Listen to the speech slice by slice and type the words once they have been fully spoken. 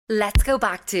Let's go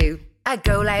back to a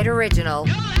Go Loud original.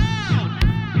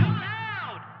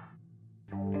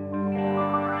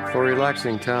 For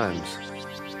relaxing times,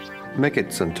 make it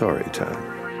Suntory time.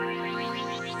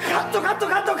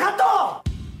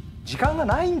 時間が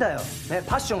ないんだよ。ね、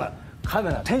パッションがカ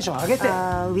メラテンション上げて。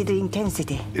with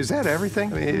intensity. Is that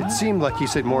everything? I mean, it seemed like you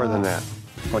said more than that.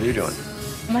 What are you doing?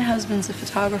 My husband's a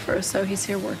photographer, so he's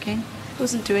here working. I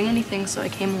wasn't doing anything, so I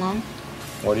came along.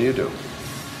 What do you do?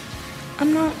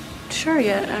 I'm not sure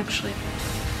yet, actually.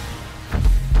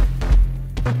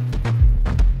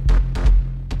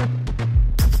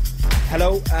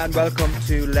 Hello and welcome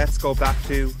to Let's Go Back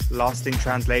to Lost in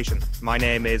Translation. My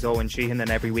name is Owen Sheehan,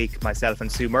 and every week myself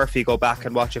and Sue Murphy go back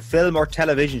and watch a film or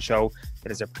television show that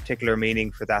has a particular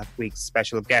meaning for that week's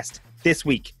special guest. This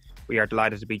week we are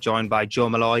delighted to be joined by Joe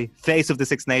Malloy, face of the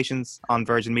Six Nations on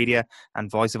Virgin Media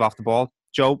and voice of Off the Ball.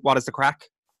 Joe, what is the crack?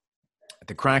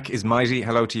 The crack is mighty.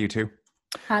 Hello to you too.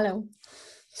 Hello.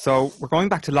 So we're going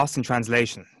back to Lost in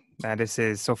Translation. This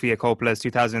is Sofia Coppola's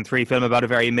 2003 film about a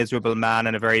very miserable man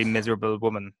and a very miserable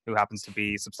woman who happens to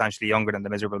be substantially younger than the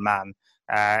miserable man.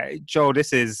 Joe,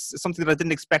 this is something that I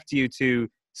didn't expect you to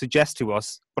suggest to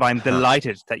us, but I'm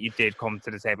delighted that you did come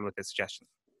to the table with this suggestion.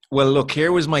 Well, look,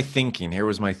 here was my thinking.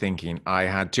 I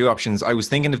had two options. I was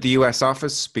thinking of the US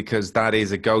Office because that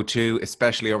is a go-to,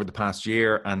 especially over the past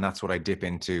year. And that's what I dip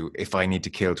into if I need to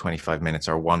kill 25 minutes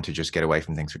or want to just get away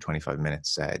from things for 25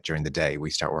 minutes during the day. We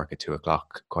start work at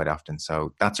 2:00 quite often.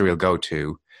 So that's a real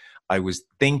go-to. I was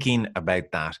thinking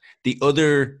about that. The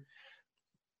other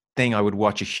thing I would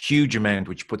watch a huge amount,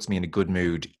 which puts me in a good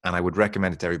mood, and I would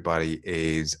recommend it to everybody,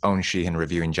 is Owen Sheehan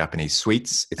reviewing Japanese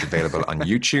sweets. It's available on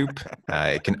YouTube.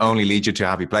 It can only lead you to a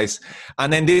happy place.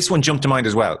 And then this one jumped to mind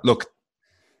as well. Look,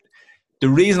 the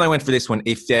reason I went for this one,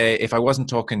 if I wasn't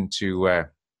talking to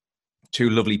two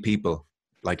lovely people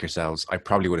like yourselves, I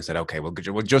probably would have said, okay,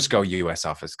 we'll just go US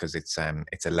Office because it's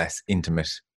a less intimate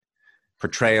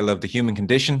portrayal of the human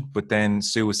condition. But then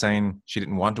Sue was saying she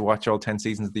didn't want to watch all 10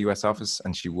 seasons of the US Office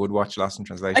and she would watch Lost in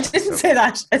Translation. I didn't say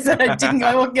that. I said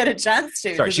I won't get a chance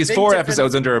to. Sorry, she's 4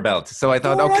 episodes under her belt. So I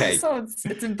thought, okay. Episodes.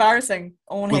 It's embarrassing.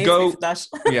 Owen we'll hates go, me for that.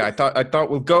 Yeah, I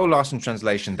thought we'll go Lost in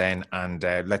Translation then, and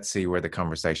let's see where the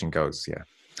conversation goes. Yeah.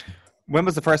 When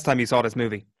was the first time you saw this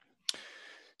movie?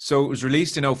 So it was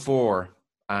released in 2004,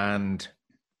 and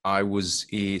I was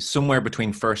somewhere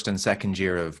between first and second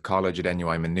year of college at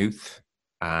NUI Maynooth.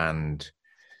 And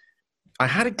I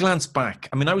had a glance back.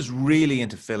 I mean, I was really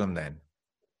into film then.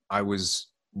 I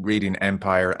was reading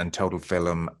Empire and Total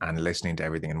Film and listening to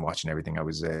everything and watching everything. I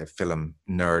was a film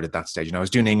nerd at that stage. And I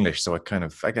was doing English, so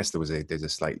I guess there's a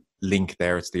slight link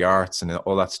there. It's the arts and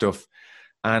all that stuff.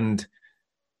 And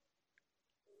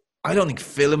I don't think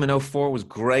film in 2004 was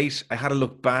great. I had a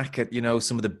look back at,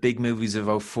 some of the big movies of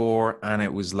 2004, and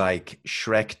it was like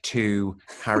Shrek 2,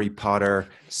 Harry Potter,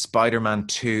 Spider-Man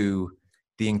 2,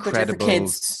 The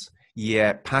Incredibles,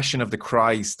 Passion of the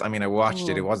Christ. I mean, I watched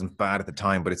it. It wasn't bad at the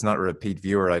time, but it's not a repeat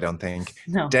viewer, I don't think.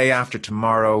 No. Day After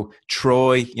Tomorrow,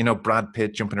 Troy, Brad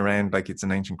Pitt jumping around like it's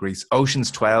in ancient Greece.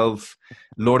 Ocean's 12,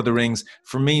 Lord of the Rings.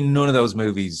 For me, none of those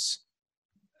movies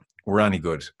were any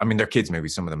good. I mean, they're kids'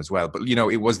 movies, some of them as well. But,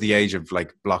 it was the age of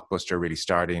like blockbuster really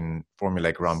starting,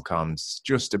 formulaic rom-coms,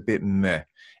 just a bit meh.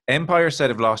 Empire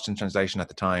said of Lost in Translation at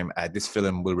the time, this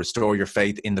film will restore your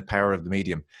faith in the power of the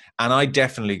medium. And I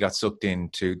definitely got sucked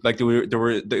into, like,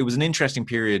 it was an interesting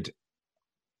period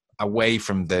away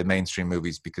from the mainstream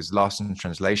movies because Lost in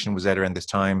Translation was out around this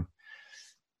time.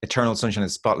 Eternal Sunshine of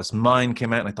the Spotless Mind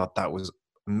came out, and I thought that was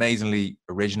amazingly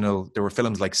original. There were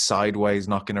films like Sideways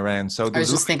knocking around. So I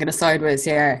was just thinking of Sideways,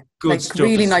 yeah. Good like stuff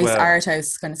really as nice well. art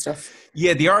house kind of stuff.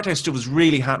 Yeah, the art house stuff was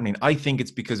really happening. I think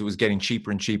it's because it was getting cheaper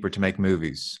and cheaper to make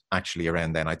movies actually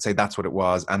around then. I'd say that's what it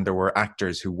was. And there were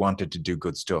actors who wanted to do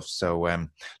good stuff. So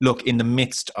look, in the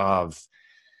midst of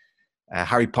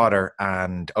Harry Potter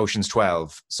and Ocean's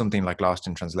 12, something like Lost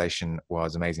in Translation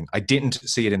was amazing. I didn't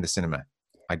see it in the cinema.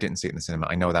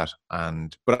 I know that.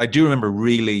 But I do remember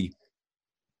really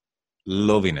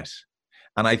loving it.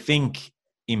 And I think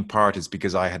in part it's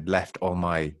because I had left all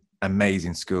my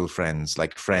amazing school friends,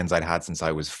 like friends I'd had since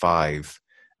I was 5,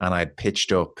 and I'd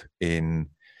pitched up in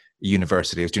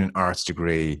university. I was doing an arts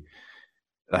degree,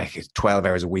 like 12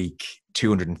 hours a week,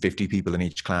 250 people in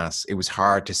each class. It was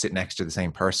hard to sit next to the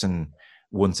same person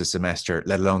once a semester,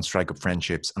 let alone strike up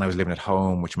friendships. And I was living at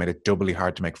home, which made it doubly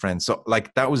hard to make friends. So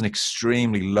like that was an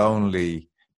extremely lonely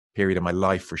period of my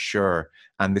life for sure.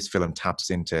 And this film taps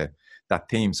into that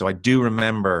theme. So I do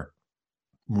remember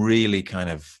really kind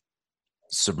of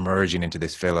submerging into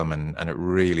this film and it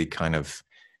really kind of,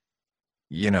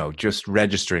 just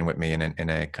registering with me in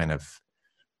a kind of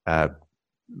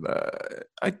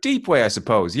a deep way, I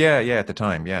suppose. Yeah, at the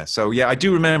time, yeah. So yeah, I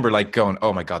do remember like going,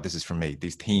 "Oh my God, this is for me."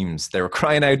 These themes, they were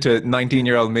crying out to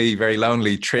 19-year-old me, very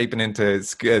lonely, traipsing into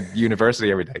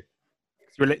university every day.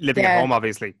 You're living at home,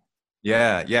 obviously.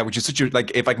 Yeah, which is such a,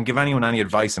 like, if I can give anyone any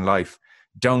advice in life,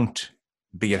 don't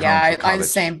be at home. Yeah, for college. I'm the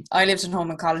same. I lived at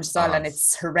home in college as well, and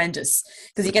it's horrendous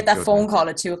because you get that phone call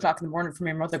at 2:00 in the morning from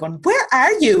your mother going, "Where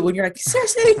are you?" And you're like,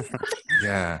 "Seriously?"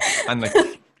 Yeah, and like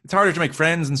it's harder to make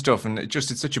friends and stuff, and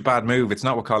it's such a bad move. It's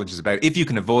not what college is about. If you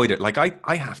can avoid it, like I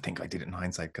think I did it in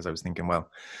hindsight because I was thinking, well,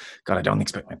 God, I don't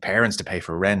expect my parents to pay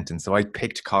for rent, and so I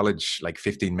picked college like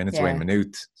 15 minutes away in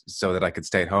Maynooth so that I could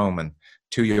stay at home, and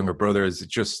 2 younger brothers.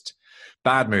 Just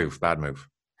bad move.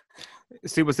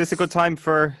 Sue, was this a good time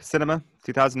for cinema?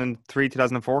 2003,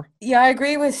 2004? Yeah, I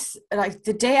agree with, like,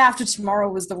 The Day After Tomorrow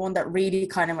was the one that really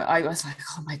kind of, I was like,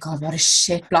 oh my God, what a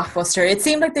shit blockbuster. It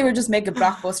seemed like they were just making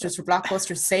blockbusters for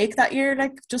blockbusters' sake that year,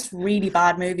 like just really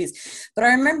bad movies. But I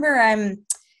remember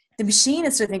The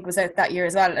Machinist, I think, was out that year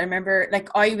as well. I remember, like,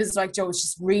 I was like, Joe was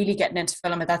just really getting into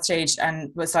film at that stage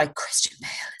and was like, Christian Bale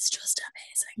is just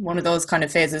amazing. One of those kind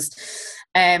of phases.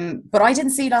 But I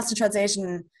didn't see Lost in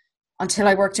Translation until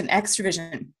I worked in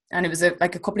Extravision, and it was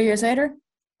like a couple of years later.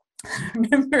 I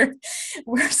remember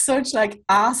we're such like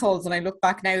assholes, and I look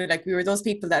back now, like we were those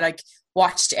people that like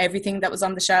watched everything that was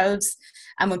on the shelves,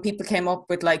 and when people came up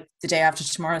with like The Day After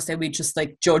Tomorrow, say we'd just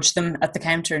like judge them at the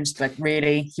counter and just like,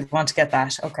 really, you want to get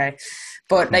that? Okay.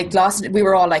 But like we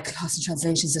were all like, Lost in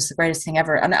Translation is just the greatest thing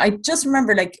ever. And I just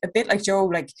remember, like, a bit like Joe,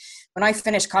 like when I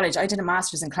finished college, I did a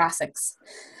master's in classics.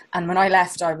 And when I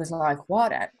left, I was like,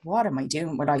 what am I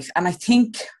doing with life? And I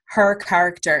think her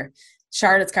character,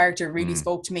 Charlotte's character, really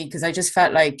spoke to me because I just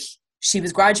felt like she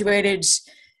was graduated.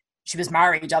 She was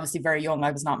married, obviously very young.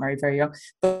 I was not married very young.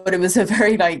 But it was a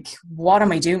very like, what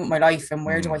am I doing with my life and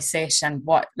where do I sit? And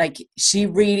what, like, she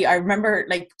really, I remember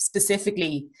like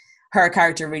specifically her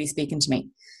character really speaking to me.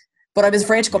 But I was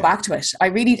afraid to go back to it. I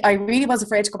really was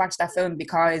afraid to go back to that film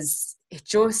because it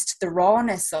just, the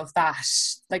rawness of that,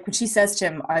 like when she says to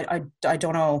him, I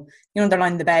don't know, you know, they're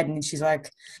lying in the bed and she's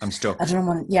like, I'm stuck. I don't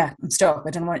know, I'm stuck. I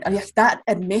don't know. That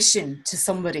admission to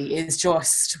somebody is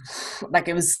just like,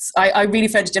 it was, I really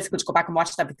found it difficult to go back and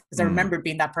watch that because I remember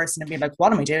being that person and being like,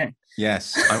 what am I doing?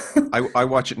 Yes. I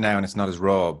watch it now and it's not as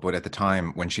raw, but at the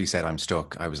time when she said I'm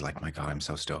stuck, I was like, my God, I'm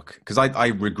so stuck. Because I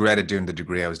regretted doing the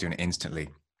degree I was doing instantly.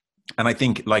 And I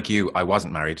think, like you, I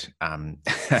wasn't married.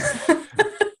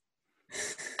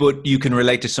 But you can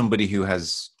relate to somebody who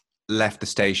has left the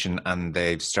station and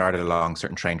they've started along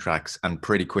certain train tracks and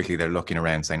pretty quickly they're looking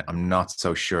around saying, I'm not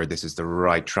so sure this is the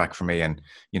right track for me. And,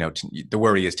 you know, the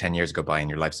worry is 10 years go by and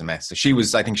your life's a mess.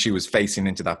 So I think she was facing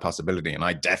into that possibility, and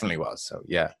I definitely was. So,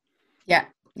 yeah. Yeah.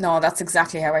 No, that's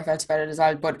exactly how I felt about it as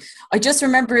well. But I just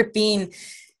remember it being...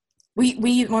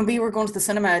 We when we were going to the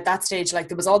cinema at that stage, like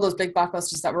there was all those big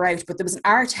blockbusters that were out, but there was an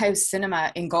art house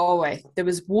cinema in Galway. There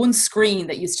was one screen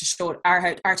that used to show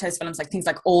art house films, like things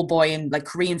like Old Boy and like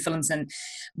Korean films, and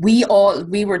we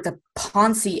were the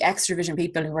poncy Extravision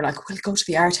people who were like, we'll go to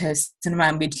the art house cinema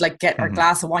and we'd like get our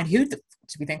glass of wine. Who did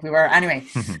we think we were anyway?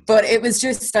 But it was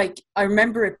just like, I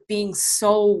remember it being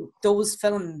so, those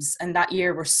films and that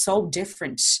year were so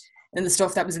different than the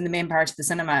stuff that was in the main part of the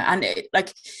cinema, and it,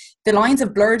 like, the lines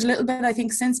have blurred a little bit, I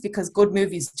think, since, because good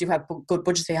movies do have good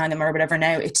budgets behind them or whatever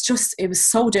now. It's just, it was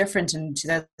so different in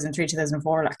 2003,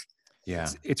 2004, like. Yeah.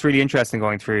 It's really interesting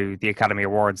going through the Academy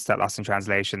Awards that Lost in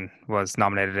Translation was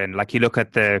nominated in. Like, you look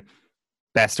at the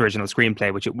Best Original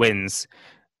Screenplay, which it wins.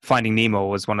 Finding Nemo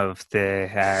was one of the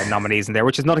nominees in there,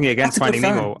 which is nothing against Finding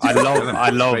Nemo. I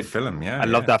love great film. Yeah, I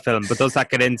love that film. But does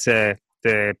that get into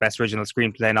the Best Original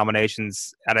Screenplay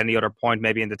nominations at any other point,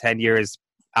 maybe in the 10 years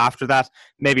after that?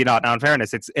 Maybe not. Now, in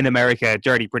fairness, it's in America,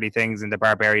 Dirty Pretty Things and the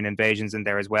Barbarian Invasions in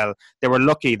there as well. They were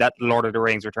lucky that Lord of the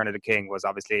Rings Return of the King was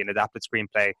obviously an adapted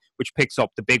screenplay, which picks up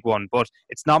the big one, but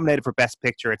it's nominated for Best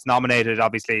Picture. It's nominated,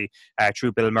 obviously,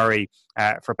 through Bill Murray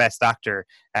for Best Actor.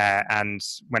 And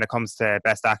when it comes to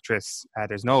Best Actress,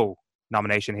 there's no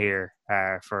nomination here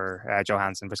for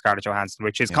Scarlett Johansson,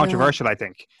 which is controversial, I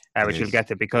think, which we'll get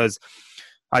to, because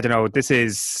I don't know, this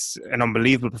is an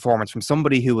unbelievable performance from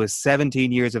somebody who was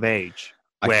 17 years of age.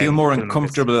 I feel more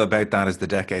uncomfortable about that as the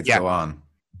decades go on.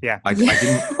 Yeah. I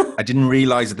didn't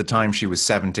realize at the time she was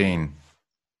 17.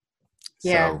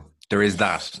 Yeah. So there is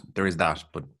that,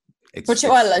 but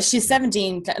she's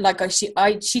 17. Like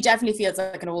she definitely feels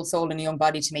like an old soul in a young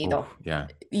body to me, though. Yeah.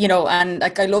 You know, and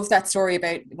like I love that story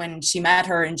about when she met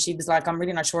her and she was like, I'm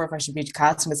really not sure if I should be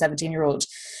casting a 17-year-old.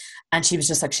 And she was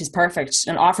just like, she's perfect,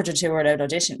 and offered it to her without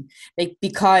audition. Like,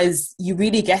 because you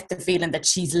really get the feeling that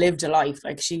she's lived a life.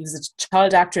 Like, she was a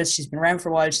child actress. She's been around for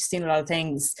a while. She's seen a lot of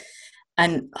things.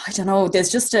 And I don't know,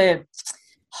 there's just a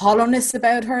hollowness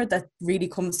about her that really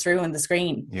comes through on the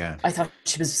screen. Yeah. I thought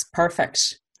she was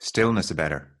perfect. Stillness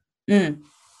about her.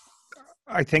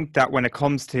 I think that when it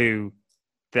comes to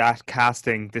that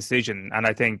casting decision, and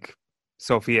I think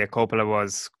Sofia Coppola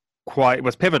was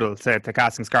pivotal to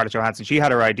casting Scarlett Johansson. She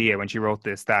had her idea when she wrote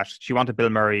this that she wanted Bill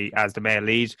Murray as the male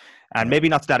lead, and maybe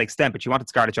not to that extent, but she wanted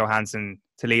Scarlett Johansson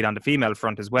to lead on the female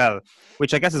front as well,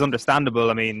 which I guess is understandable.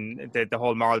 I mean, the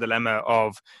whole moral dilemma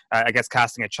of, I guess,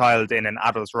 casting a child in an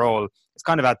adult's role is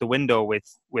kind of out the window with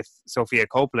Sofia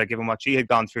Coppola, given what she had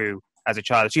gone through as a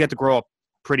child. She had to grow up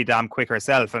pretty damn quick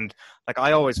herself, and like,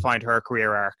 I always find her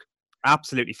career arc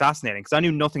absolutely fascinating, because I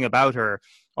knew nothing about her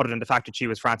other than the fact that she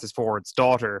was Francis Ford's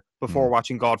daughter before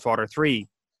watching Godfather 3.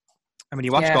 And when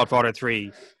you watch Godfather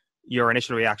 3, your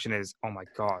initial reaction is, oh my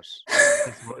God,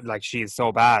 like, she is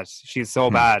so bad. She's so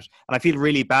bad. And I feel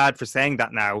really bad for saying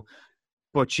that now,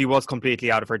 but she was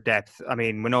completely out of her depth. I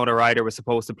mean, Winona Ryder was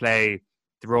supposed to play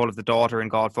the role of the daughter in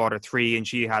Godfather 3, and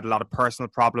she had a lot of personal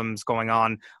problems going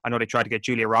on. I know they tried to get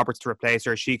Julia Roberts to replace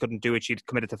her. She couldn't do it. She'd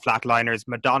committed to flatliners.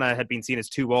 Madonna had been seen as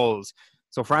too old.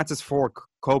 So Francis Ford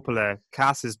Coppola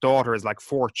cast his daughter as like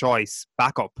fourth choice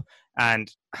backup,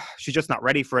 and she's just not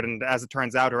ready for it. And as it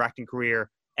turns out, her acting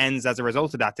career ends as a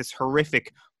result of that. This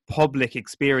horrific public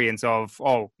experience of,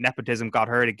 nepotism got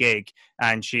her the gig,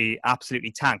 and she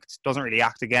absolutely tanked. Doesn't really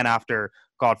act again after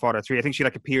Godfather 3. I think she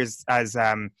like appears as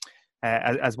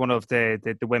one of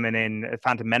the women in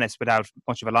Phantom Menace without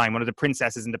much of a line, one of the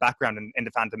princesses in the background in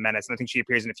the Phantom Menace, and I think she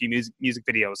appears in a few music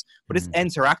videos. But this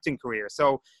ends her acting career.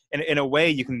 So in a way,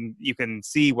 you can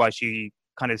see why she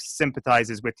kind of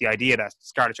sympathizes with the idea that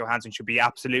Scarlett Johansson should be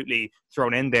absolutely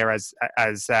thrown in there as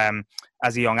a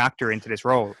young actor into this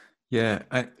role. Yeah,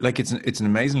 it's an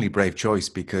amazingly brave choice,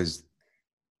 because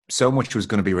so much was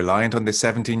going to be reliant on this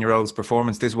 17-year-old's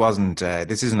performance. This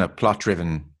isn't a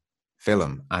plot-driven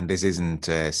film, and this isn't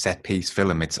a set piece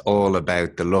film. It's all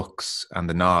about the looks and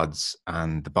the nods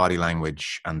and the body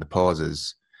language and the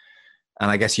pauses.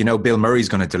 And I guess, Bill Murray's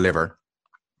going to deliver,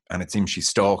 and it seems she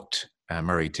stalked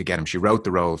Murray to get him. She wrote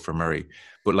the role for Murray,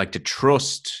 but like, to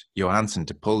trust Johansson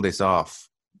to pull this off,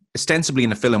 ostensibly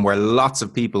in a film where lots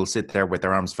of people sit there with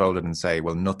their arms folded and say,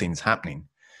 well, nothing's happening.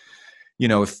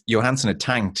 If Johansson had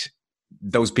tanked,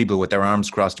 those people with their arms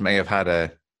crossed may have had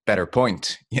a better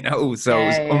point, so it was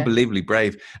unbelievably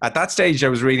brave. At that stage, I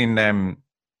was reading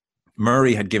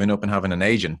Murray had given up on having an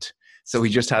agent, so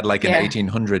he just had like an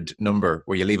 1800 number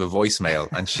where you leave a voicemail,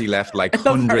 and she left like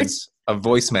hundreds of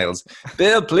voicemails.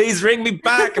 Bill, please ring me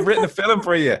back, I've written a film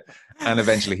for you. And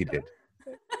eventually he did.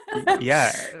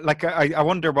 Yeah, like I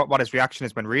wonder what his reaction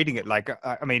is when reading it. Like,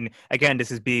 I mean, again,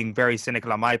 this is being very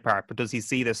cynical on my part, but does he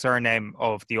see the surname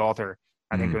of the author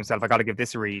and think to himself, I got to give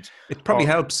this a read? It probably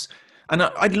helps. And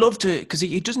I'd love to, because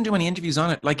he doesn't do any interviews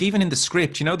on it. Like, even in the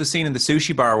script, the scene in the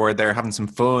sushi bar where they're having some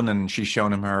fun and she's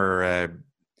showing him her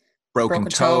broken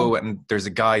toe, and there's a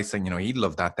guy saying, he'd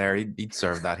love that there. He'd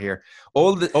serve that here.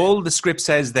 All the script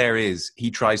says there is, he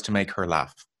tries to make her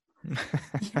laugh.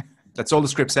 That's all the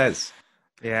script says.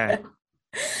 Yeah. And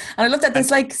I love that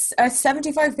there's like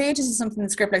 75 pages or something in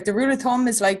the script. Like, the rule of thumb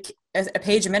is like a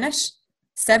page a minute.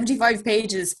 75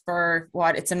 pages for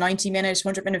what? It's a 90-minute,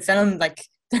 100-minute film. Like,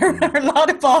 there are a lot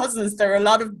of pauses. There are a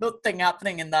lot of nothing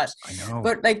happening in that. I know.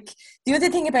 But like, the other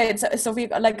thing about it, Sophie,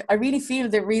 like, I really feel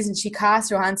the reason she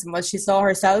cast Johansson was she saw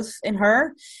herself in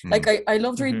her. Like, I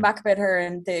loved reading back about her,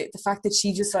 and the fact that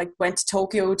she just like went to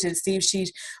Tokyo to see if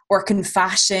she'd work in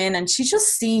fashion, and she just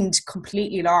seemed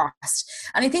completely lost.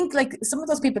 And I think like some of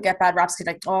those people get bad raps,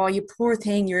 like, oh, you poor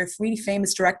thing, you're a really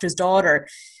famous director's daughter.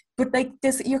 But like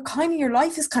this, your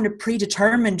life is kind of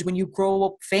predetermined when you grow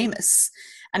up famous.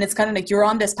 And it's kind of like you're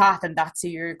on this path and that's who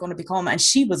you're going to become. And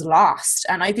she was lost.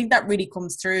 And I think that really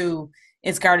comes through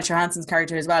in Scarlett Johansson's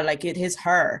character as well. Like, it is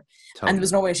her. Totally. And there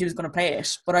was no way she was going to play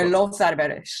it. But I love that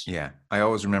about it. Yeah. I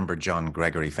always remember John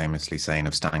Gregory famously saying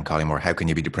of Stan Collymore, how can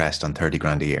you be depressed on 30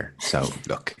 grand a year? So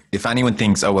look, if anyone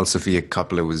thinks, oh, well, Sofia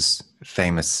Coppola was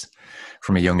famous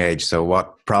from a young age, so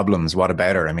what problems, what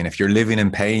about her? I mean, if you're living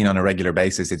in pain on a regular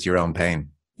basis, it's your own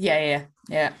pain. Yeah.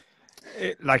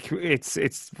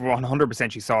 It's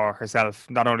 100% she saw herself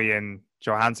not only in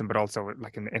Johansson but also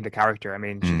like in the character. I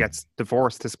mean, she gets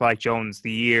divorced to Spike Jonze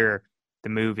the year the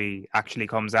movie actually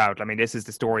comes out. I mean, this is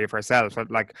the story of herself.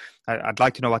 Like, I'd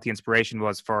like to know what the inspiration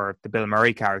was for the Bill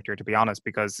Murray character, to be honest,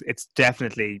 because it's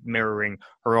definitely mirroring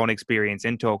her own experience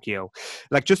in Tokyo.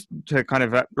 Like, just to kind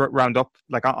of round up,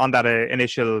 like on that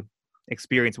initial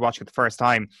experience watching it the first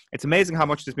time. It's amazing how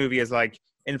much this movie has like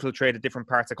infiltrated different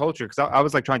parts of culture. Because I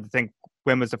was like trying to think,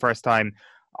 when was the first time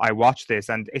I watched this,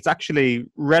 and it's actually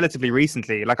relatively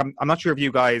recently. Like I'm not sure if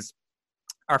you guys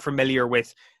are familiar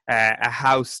with a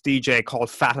house DJ called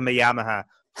Fatima Yamaha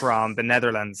from the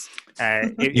Netherlands.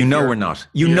 We're not.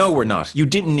 We're not. You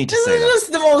didn't need to say that. This is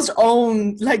the most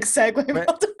own like segue.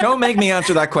 Don't make me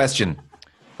answer that question.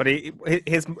 But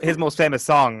his most famous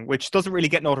song, which doesn't really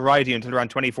get notoriety until around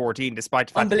 2014, despite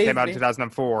the fact that it came out in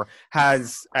 2004,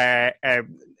 has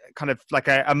kind of like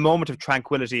a moment of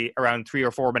tranquility around 3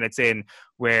 or 4 minutes in,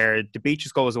 where the beat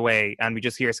just goes away and we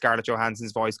just hear Scarlett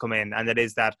Johansson's voice come in, and it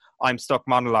is that "I'm Stuck"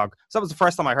 monologue. So that was the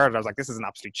first time I heard it. I was like, this is an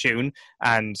absolute tune.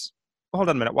 And hold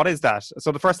on a minute, what is that?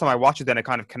 So the first time I watch it, then it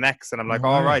kind of connects, and I'm like,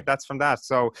 all right, that's from that.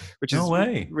 So, which is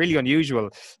really unusual.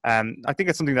 I think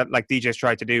it's something that like DJs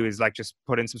try to do, is like just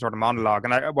put in some sort of monologue,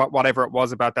 and whatever it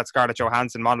was about that Scarlett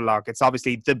Johansson monologue, it's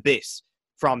obviously the bit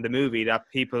from the movie that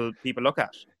people look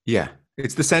at. Yeah,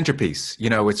 it's the centerpiece. You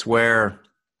know, it's where,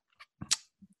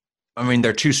 I mean,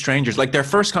 they're two strangers. Like, their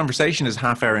first conversation is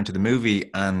half hour into the movie,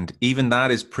 and even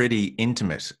that is pretty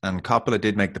intimate. And Coppola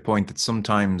did make the point that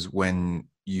sometimes when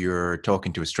you're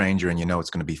talking to a stranger and you know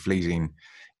it's going to be fleeting,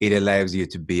 it allows you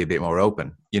to be a bit more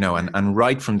open, you know, and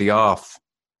right from the off,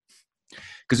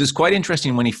 because it's quite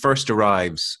interesting when he first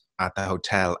arrives at the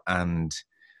hotel, and,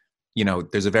 you know,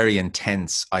 there's a very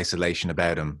intense isolation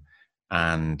about him.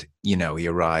 And, you know, he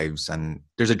arrives and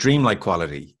there's a dreamlike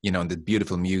quality, you know, and the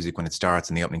beautiful music when it starts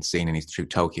in the opening scene, and he's through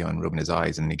Tokyo and rubbing his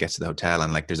eyes, and he gets to the hotel,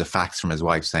 and like there's a fax from his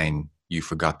wife saying, "You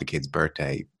forgot the kid's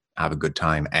birthday, have a good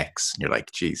time, X." And you're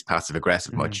like, geez, passive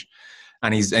aggressive much.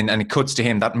 And and it cuts to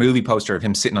him, that movie poster of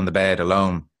him sitting on the bed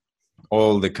alone,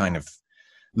 all the kind of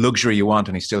luxury you want,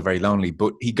 and he's still very lonely.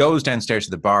 But he goes downstairs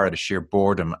to the bar out of sheer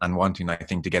boredom and wanting, I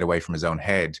think, to get away from his own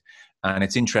head. And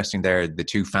it's interesting there, the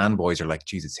two fanboys are like,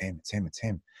 geez, it's him.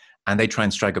 And they try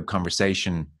and strike up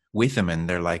conversation with him, and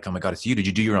they're like, oh my God, it's you. Did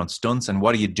you do your own stunts? And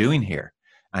what are you doing here?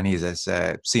 And he says,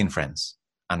 seeing friends,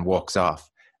 and walks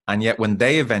off. And yet when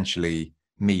they eventually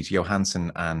meet,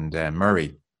 Johansson and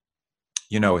Murray,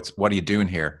 you know, it's, what are you doing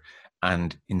here?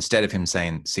 And instead of him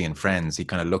saying seeing friends, he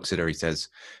kind of looks at her, he says,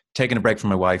 taking a break from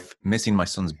my wife, missing my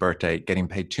son's birthday, getting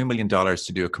paid $2 million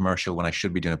to do a commercial when I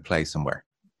should be doing a play somewhere.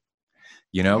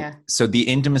 You know, So the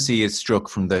intimacy is struck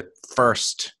from the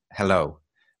first hello.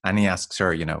 And he asks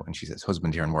her, you know, and she says,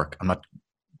 husband here in work.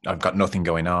 I've got nothing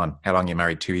going on. How long are you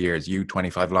married? 2 years. You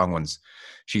 25 long ones.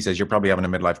 She says, you're probably having a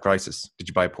midlife crisis. Did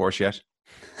you buy a Porsche yet?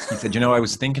 He said, you know, I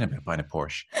was thinking about buying a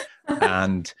Porsche.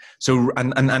 And so,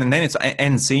 and then it's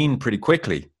end scene pretty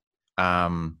quickly.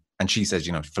 And she says,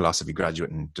 you know, philosophy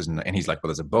graduate, and he's like, well,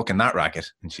 there's a book in that racket.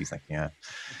 And she's like, yeah.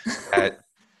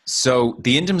 So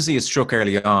the intimacy is struck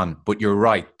early on, but you're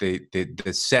right. The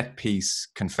set piece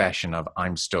confession of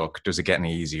 "I'm stuck," does it get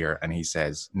any easier? And he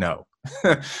says no,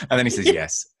 and then he says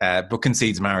yes, but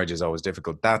concedes marriage is always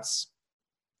difficult. That's,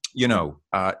 you know,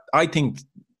 I think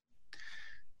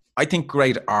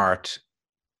great art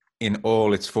in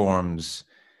all its forms,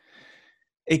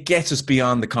 it gets us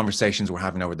beyond the conversations we're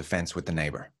having over the fence with the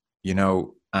neighbor, you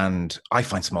know. And I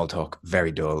find small talk very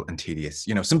dull and tedious.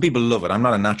 You know, some people love it. I'm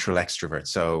not a natural extrovert,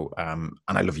 so and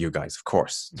I love you guys, of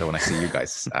course. So when I see you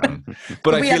guys,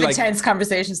 but we have intense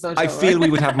conversations, though. I feel we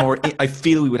would have more. I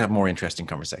feel we would have more interesting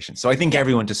conversations. So I think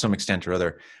everyone, to some extent or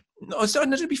other. No,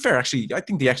 to be fair, actually, I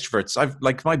think the extroverts. I've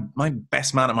like my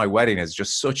best man at my wedding is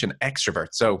just such an extrovert.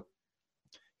 So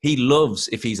he loves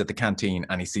if he's at the canteen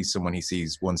and he sees someone he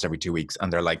sees once every 2 weeks,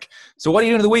 and they're like, so what are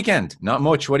you doing the weekend? Not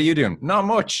much. What are you doing? Not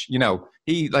much. You know,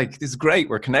 he like, this is great.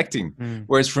 We're connecting.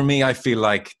 Whereas for me, I feel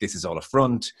like this is all a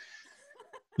front.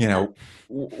 You know,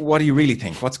 what do you really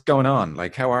think? What's going on?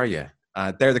 Like, how are you?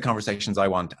 They're the conversations I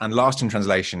want. And Lost in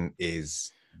Translation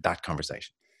is that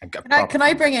conversation. Can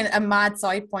I bring in a mad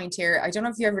side point here? I don't know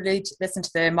if you ever listened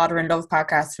to the Modern Love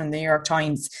podcast from the New York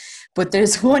Times, but there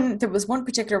was one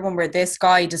particular one where this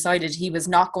guy decided he was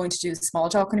not going to do small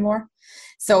talk anymore.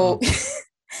 So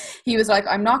he was like,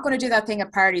 I'm not going to do that thing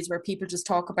at parties where people just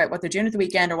talk about what they're doing at the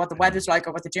weekend or what the weather's like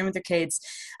or what they're doing with their kids.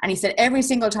 And he said, every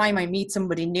single time I meet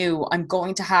somebody new, I'm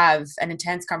going to have an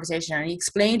intense conversation. And he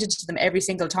explained it to them every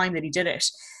single time that he did it.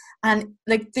 And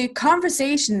like the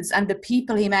conversations and the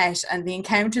people he met and the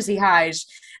encounters he had,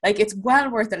 like, it's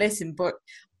well worth a listen. But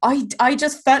I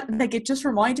just felt like it just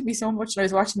reminded me so much when I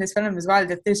was watching this film as well,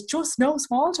 that there's just no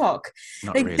small talk.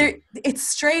 Not like really. It's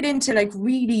straight into like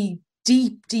really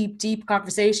deep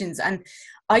conversations. And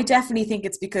I definitely think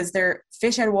it's because they're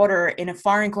fish out of water in a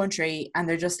foreign country, and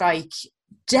they're just like,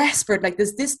 desperate, like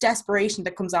there's this desperation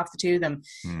that comes off the two of them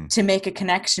to make a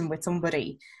connection with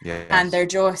somebody. Yes. And they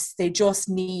just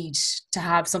need to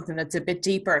have something that's a bit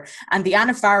deeper. And the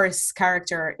Anna Faris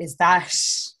character is that.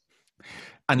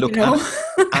 And look, you know?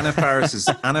 Anna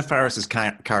Faris's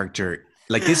character,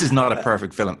 like, this is not a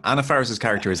perfect film. Anna Faris's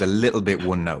character is a little bit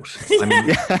one note. I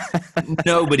mean,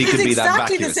 nobody could be that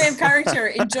vacuous. Exactly the same character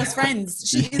in Just Friends.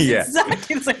 She is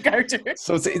exactly the same character.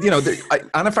 So, it's, you know,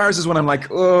 Anna Faris is when I'm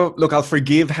like, oh, look, I'll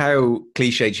forgive how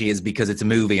cliched she is because it's a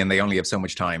movie and they only have so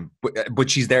much time. But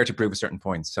she's there to prove a certain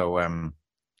point. So,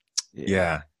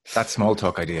 yeah, that small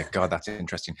talk idea, God, that's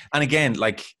interesting. And again,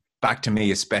 like, back to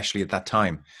me, especially at that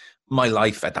time, my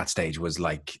life at that stage was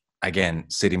like, again,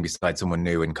 sitting beside someone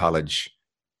new in college.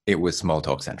 It was small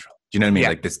talk central. Do you know what I mean?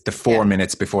 Like the 4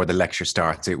 minutes before the lecture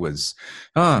starts, it was,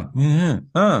 never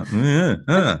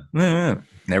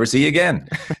see you again.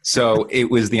 So it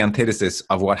was the antithesis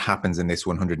of what happens in this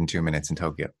 102 minutes in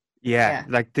Tokyo. Yeah,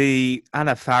 like the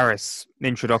Anna Faris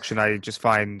introduction, I just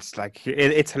find like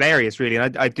it's hilarious, really.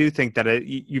 And I do think that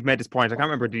you've made this point. I can't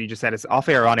remember, did you just said it's off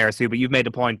air or on air, Sue, but you've made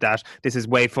the point that this is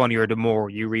way funnier the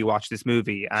more you rewatch this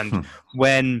movie. And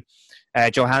when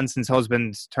Johansson's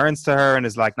husband turns to her and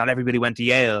is like, not everybody went to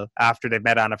Yale after they've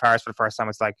met Anna Faris for the first time.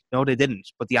 It's like, no, they didn't.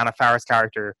 But the Anna Faris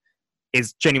character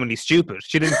is genuinely stupid.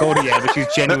 She didn't go to Yale, but she's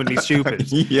genuinely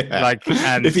stupid. Yeah. Like,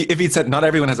 and if he'd said not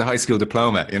everyone has a high school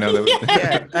diploma, you know.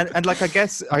 Yeah. And like, I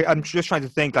guess I'm just trying to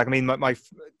think, like, I mean, my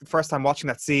first time watching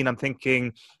that scene, I'm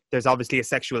thinking there's obviously a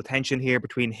sexual tension here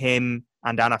between him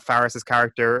and Anna Faris's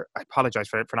character. I apologize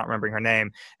for not remembering her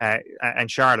name.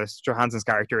 And Charlotte Johansson's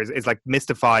character is like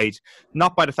mystified,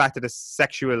 not by the fact that a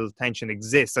sexual tension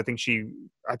exists. I think she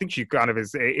kind of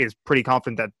is pretty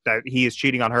confident that he is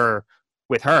cheating on her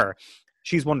with her.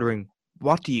 She's wondering,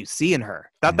 what do you see in her?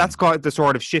 That's got the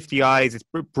sort of shifty eyes. It's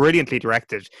brilliantly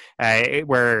directed,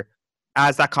 where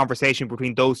as that conversation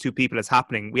between those two people is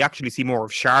happening, we actually see more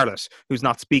of Charlotte, who's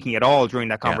not speaking at all during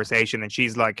that conversation. And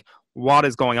she's like, what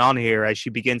is going on here? As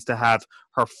she begins to have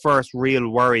her first real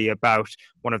worry about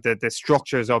one of the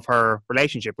structures of her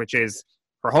relationship, which is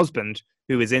her husband,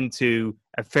 who is into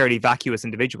a fairly vacuous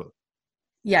individual.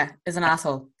 Yeah, is an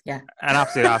asshole. Yeah. An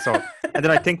absolute asshole. And then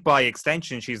I think by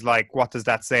extension, she's like, what does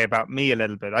that say about me a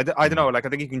little bit? I don't know. Like, I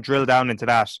think you can drill down into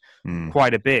that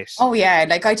quite a bit. Oh, yeah.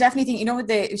 Like, I definitely think, you know,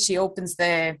 she opens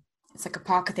it's like a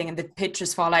pocket thing and the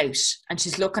pictures fall out and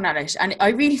she's looking at it. And I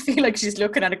really feel like she's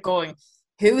looking at it going,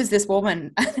 who is this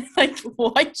woman? Like,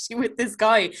 why is she with this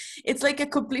guy? It's like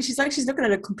she's looking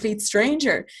at a complete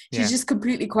stranger. She's just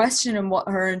completely questioning what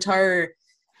her entire...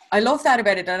 I love that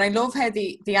about it, and I love how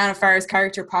the Anna Faris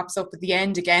character pops up at the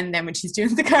end again then when she's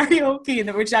doing the karaoke,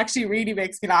 and which actually really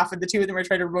makes me laugh, and the two of them are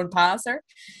trying to run past her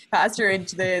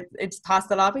into past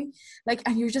the lobby. Like,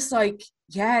 and you're just like,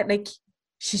 yeah, like,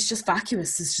 she's just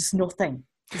vacuous. There's just nothing.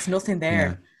 There's nothing there.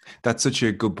 Yeah. That's such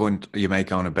a good point you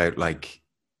make on about, like,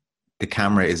 the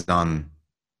camera is on...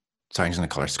 Sorry, I'm just going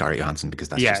to call her Scarlett Johansson because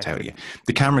that's just how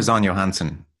the camera's on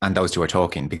Johansson and those two are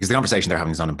talking because the conversation they're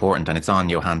having is unimportant and it's on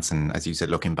Johansson, as you said,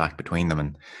 looking back between them.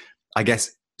 And I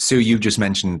guess, Sue, you just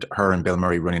mentioned her and Bill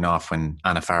Murray running off when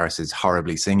Anna Faris is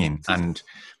horribly singing. And,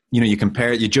 you know, you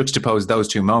juxtapose those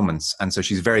two moments. And so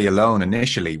she's very alone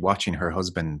initially watching her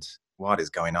husband. What is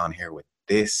going on here with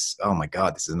this? Oh my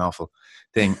God, this is an awful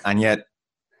thing. And yet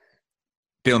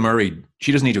Bill Murray,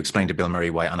 she doesn't need to explain to Bill Murray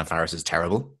why Anna Faris is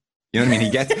terrible. You know what I mean?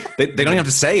 He gets, they don't even have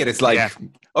to say it. It's like,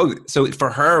 oh, so for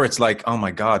her, it's like, oh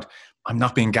my God, I'm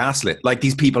not being gaslit. Like,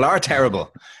 these people are terrible.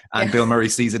 And Bill Murray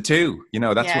sees it too. You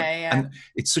know, that's and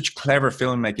it's such clever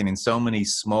filmmaking in so many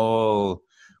small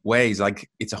ways. Like,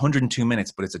 it's 102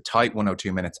 minutes, but it's a tight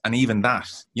 102 minutes. And even that,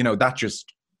 you know, that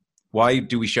just, why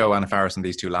do we show Anna Faris and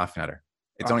these two laughing at her?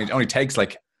 It only takes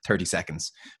like 30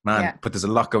 seconds, man, but there's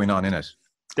a lot going on in it.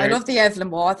 I love the Evelyn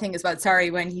Waugh thing as well. Sorry,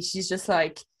 when she's just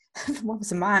like, what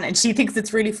was a man? And she thinks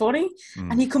it's really funny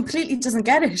and he completely doesn't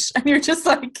get it. And you're just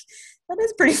like, that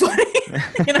is pretty funny,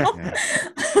 you know?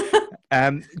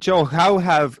 Joe, how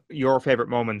have your favorite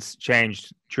moments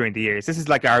changed during the years? This is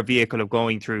like our vehicle of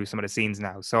going through some of the scenes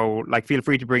now. So, like, feel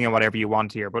free to bring in whatever you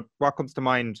want here. But what comes to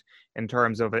mind in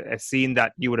terms of a scene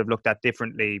that you would have looked at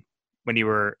differently when you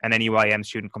were an NUIM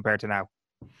student compared to now?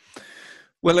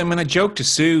 Well, I mean, I joke to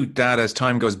Sue that as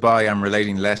time goes by, I'm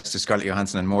relating less to Scarlett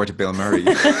Johansson and more to Bill Murray.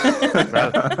 Well,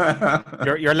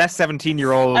 you're less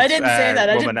 17-year-old I didn't say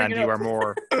that. woman, and you are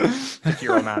more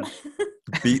 50-year-old man.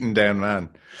 Beaten down man.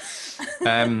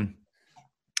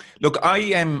 Look,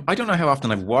 I don't know how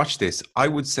often I've watched this. I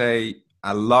would say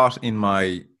a lot in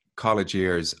my college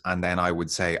years, and then I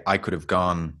would say I could have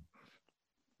gone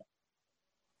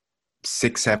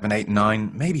 6, 7, 8,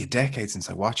 9, maybe a decade since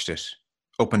I watched it.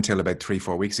 up until about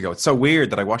 3-4 weeks ago. It's so weird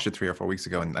that I watched it 3 or 4 weeks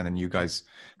ago, and then you guys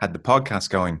had the podcast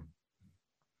going.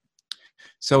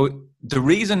 So the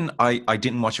reason I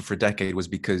didn't watch it for a decade was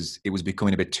because it was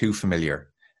becoming a bit too familiar.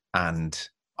 And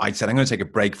I said, I'm going to take a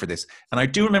break for this. And I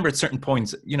do remember at certain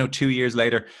points, 2 years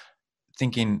later,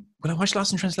 thinking, will I watch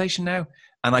Lost in Translation now?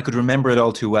 And I could remember it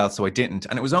all too well, so I didn't.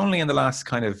 And it was only in the last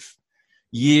kind of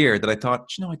year that I thought,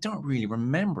 I don't really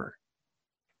remember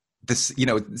this,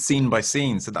 scene by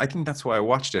scene. So I think that's why I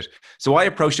watched it. So I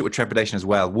approached it with trepidation as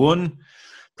well. One,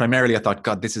 primarily I thought,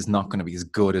 God, this is not going to be as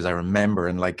good as I remember.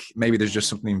 And like, maybe there's just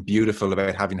something beautiful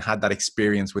about having had that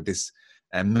experience with this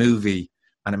movie.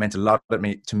 And it meant a lot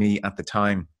to me at the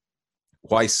time.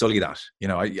 Why sully that?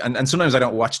 And sometimes I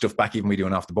don't watch stuff back even we do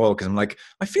an Off the Ball, because I'm like,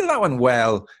 I feel that went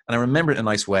well and I remember it in a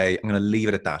nice way. I'm going to leave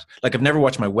it at that. Like, I've never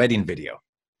watched my wedding video,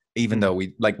 even though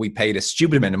we paid a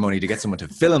stupid amount of money to get someone to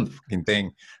film the fucking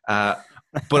thing.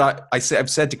 But I've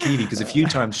said to Keely, because a few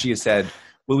times she has said,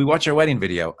 will we watch our wedding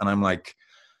video? And I'm like,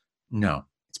 no,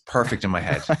 it's perfect in my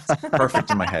head. It's perfect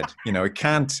in my head.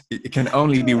 It can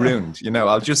only be ruined.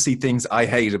 I'll just see things I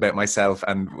hate about myself,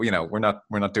 and we're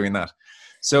not doing that.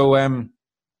 So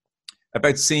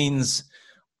about scenes,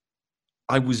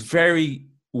 I was very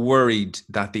worried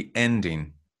that the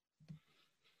ending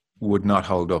would not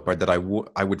hold up, or that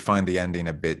I would find the ending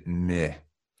a bit meh,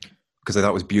 because I thought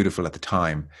it was beautiful at the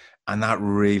time, and that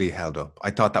really held up.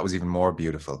 I thought that was even more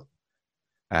beautiful,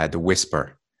 The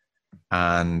Whisper.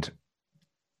 And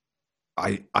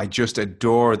I just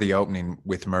adore the opening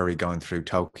with Murray going through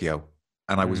Tokyo.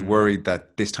 And I was worried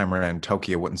that this time around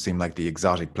Tokyo wouldn't seem like the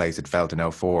exotic place it felt in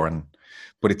 2004.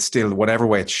 But it's still, whatever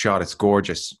way it's shot, it's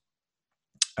gorgeous.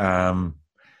 And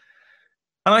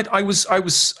I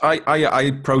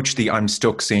approached the I'm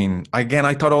stuck scene. Again,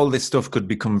 I thought all this stuff could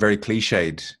become very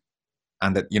cliched,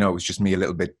 and that, it was just me a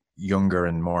little bit younger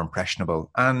and more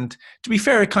impressionable. And to be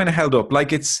fair, it kind of held up.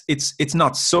 Like, it's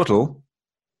not subtle.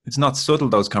 It's not subtle,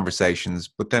 those conversations.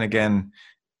 But then again,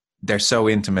 they're so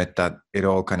intimate that it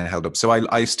all kind of held up. So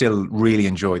I still really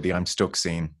enjoyed the I'm stuck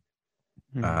scene.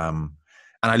 And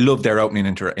I love their opening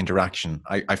interaction.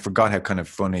 I forgot how kind of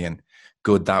funny and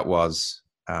good that was.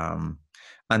 And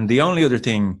the only other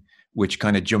thing which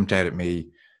kind of jumped out at me,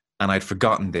 and I'd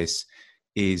forgotten this,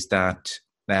 is that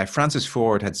Francis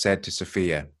Ford had said to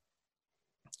Sophia,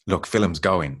 look, film's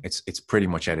going. It's pretty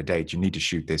much out of date. You need to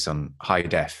shoot this on high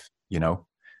def,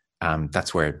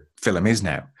 that's where film is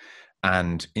now.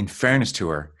 And in fairness to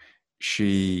her,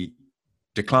 she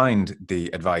declined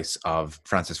the advice of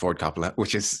Francis Ford Coppola,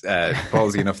 which is a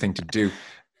ballsy enough thing to do.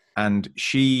 And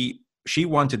she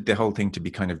wanted the whole thing to be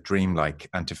kind of dreamlike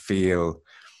and to feel,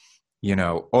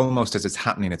 almost as it's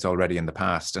happening, it's already in the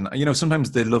past. And, sometimes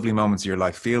the lovely moments of your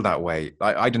life feel that way.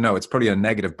 I don't know, it's probably a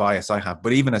negative bias I have,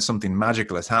 but even as something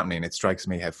magical is happening, it strikes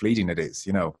me how fleeting it is,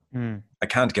 I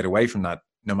can't get away from that.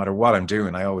 No matter what I'm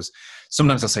doing,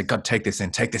 sometimes I'll say, God, take this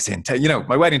in,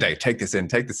 my wedding day, take this in.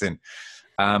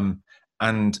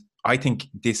 And I think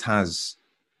this has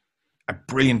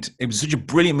it was such a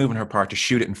brilliant move on her part to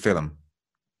shoot it in film.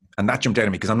 And that jumped out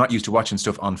at me because I'm not used to watching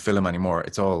stuff on film anymore.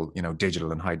 It's all,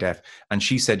 digital and high def. And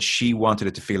she said she wanted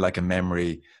it to feel like a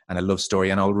memory and a love story,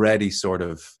 and already sort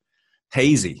of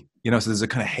hazy, so there's a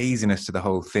kind of haziness to the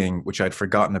whole thing, which I'd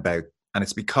forgotten about. And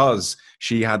it's because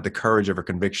she had the courage of her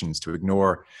convictions to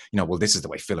ignore, well, this is the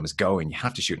way film is going. You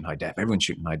have to shoot in high def. Everyone's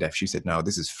shooting high def. She said, no,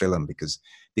 this is film, because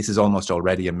this is almost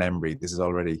already a memory. This is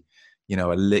already, you're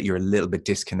a little bit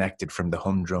disconnected from the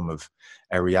humdrum of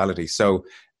reality. So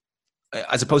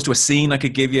as opposed to a scene I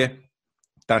could give you,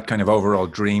 that kind of overall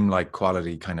dreamlike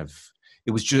quality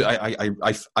it was just,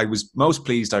 I was most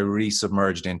pleased I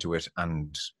re-submerged into it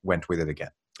and went with it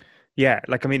again. Yeah,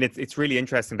 it's really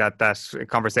interesting that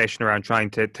conversation around trying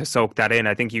to soak that in.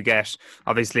 I think you get,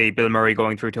 obviously, Bill Murray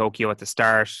going through Tokyo at the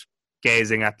start,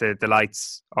 gazing at the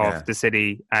lights of the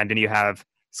city, and then you have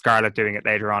Scarlett doing it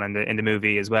later on in the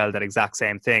movie as well, that exact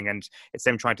same thing, and it's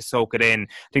them trying to soak it in.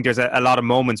 I think there's a lot of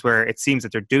moments where it seems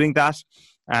that they're doing that,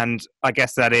 and I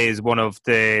guess that is one of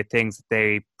the things that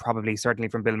they probably, certainly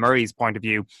from Bill Murray's point of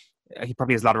view, he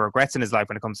probably has a lot of regrets in his life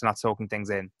when it comes to not soaking things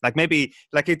in. Like, maybe,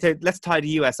 let's tie the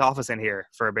US office in here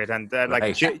for a bit. And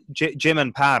Jim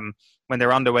and Pam, when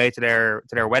they're on the way to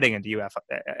their wedding in the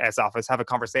US office, have a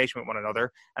conversation with one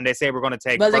another, and they say, we're going to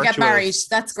take they get married.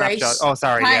 That's great. Snapshot. Oh,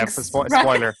 sorry. Thanks. Yeah,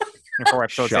 spoiler. 4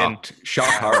 episodes in.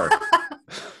 Shock horror.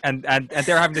 And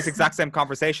they're having this exact same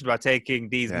conversation about taking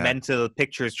these mental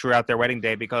pictures throughout their wedding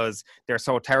day because they're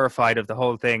so terrified of the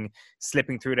whole thing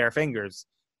slipping through their fingers.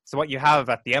 So what you have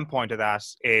at the end point of that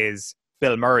is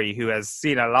Bill Murray, who has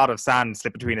seen a lot of sand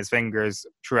slip between his fingers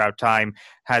throughout time,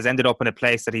 has ended up in a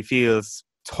place that he feels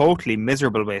totally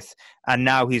miserable with, and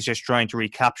now he's just trying to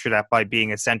recapture that by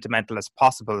being as sentimental as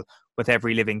possible with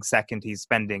every living second he's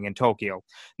spending in Tokyo.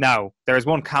 Now, there is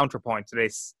one counterpoint to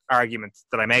this argument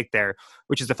that I make there,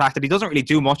 which is the fact that he doesn't really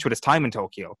do much with his time in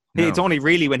Tokyo. No. It's only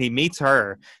really when he meets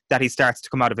her that he starts to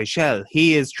come out of his shell.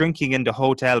 He is drinking in the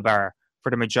hotel bar for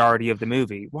the majority of the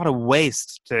movie. What a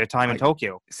waste to time in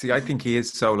Tokyo. See, I think he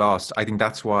is so lost. I think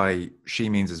that's why she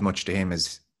means as much to him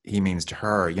as he means to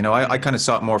her. You know, I kind of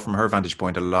saw it more from her vantage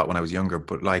point a lot when I was younger,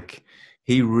 but like,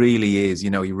 he really is,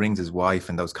 you know, he rings his wife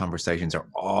and those conversations are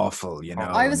awful, you know.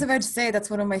 I was about to say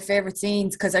that's one of my favorite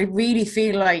scenes, because I really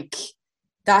feel like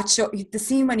that show, the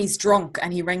scene when he's drunk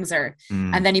and he rings her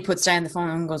and then he puts down the phone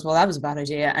and goes, well, that was a bad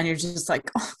idea. And you're just like,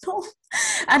 oh no.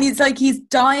 And he's like, he's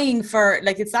dying for,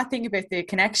 like, it's that thing about the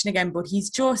connection again, but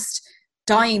he's just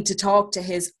dying to talk to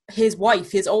his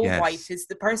wife, his old wife,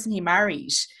 the person he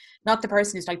married. Not the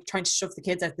person who's like trying to shove the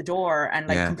kids out the door and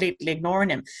like completely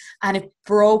ignoring him. And it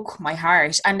broke my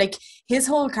heart. And like his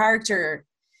whole character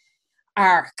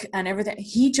arc and everything,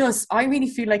 I really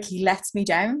feel like he lets me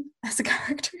down as a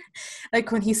character.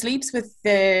 Like when he sleeps with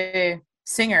the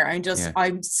singer,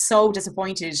 I'm so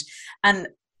disappointed. And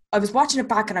I was watching it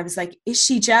back and I was like, is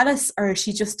she jealous or is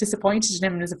she just disappointed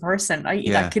in him as a person?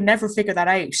 I can never figure that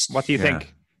out. What do you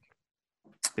think?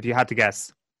 If you had to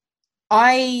guess.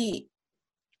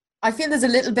 I feel there's a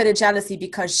little bit of jealousy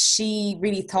because she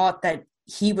really thought that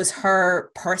he was her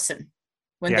person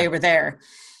when they were there.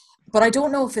 But I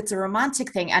don't know if it's a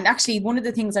romantic thing. And actually, one of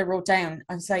the things I wrote down,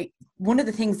 I was like, one of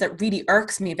the things that really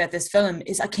irks me about this film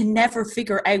is I can never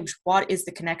figure out what is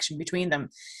the connection between them.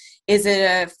 Is it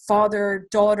a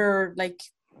father-daughter, like,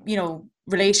 you know,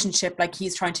 relationship, like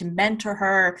he's trying to mentor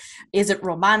her? Is it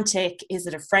romantic? Is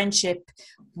it a friendship?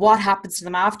 What happens to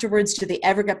them afterwards? Do they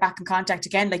ever get back in contact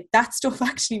again? Like, that stuff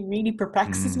actually really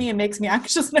perplexes me and makes me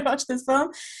anxious when I watch this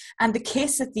film. And the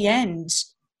kiss at the end,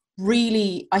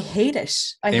 really, I hate it.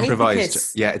 I improvised. hate the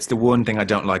kiss. Yeah, it's the one thing I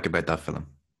don't like about that film.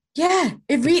 Yeah,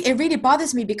 it really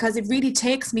bothers me because it really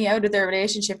takes me out of their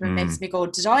relationship and makes me go,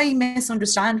 did I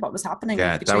misunderstand what was happening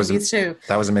between these two?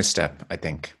 That was a misstep, I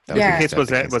think. The kiss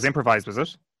was improvised, was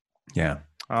it? Yeah.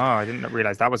 Oh, I didn't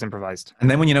realize that was improvised.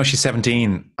 And then when you know she's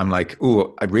 17, I'm like,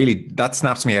 oh, that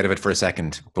snaps me out of it for a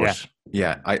second. But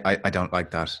I don't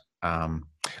like that.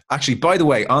 Actually, by the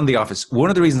way, on The Office, one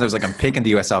of the reasons I was like, I'm picking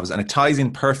the US Office, and it ties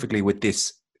in perfectly with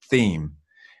this theme,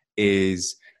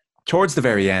 is towards the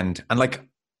very end, and like,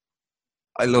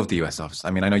 I love the US Office. I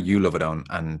mean, I know you love it, Owen,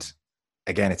 and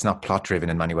again, it's not plot driven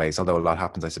in many ways, although a lot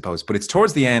happens, I suppose, but it's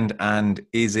towards the end. And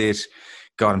is it,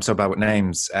 God, I'm so bad with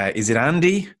names. Is it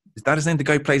Andy? Is that his name? The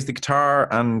guy who plays the guitar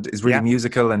and is really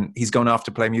musical, and he's going off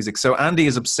to play music. So Andy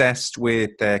is obsessed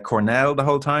with Cornell the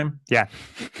whole time. Yeah.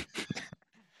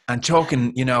 And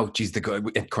talking, you know, geez, the guy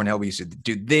at Cornell, we used to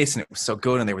do this and it was so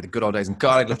good and they were the good old days. And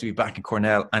God, I'd love to be back in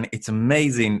Cornell. And it's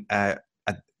amazing.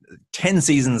 10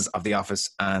 seasons of The Office,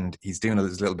 and he's doing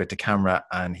this little bit to camera,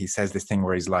 and he says this thing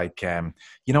where he's like,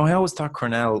 you know, I always thought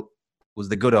Cornell was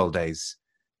the good old days,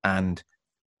 and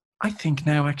I think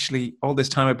now actually all this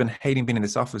time I've been hating being in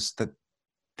this office that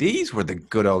these were the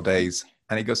good old days.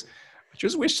 And he goes, I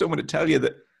just wish someone would tell you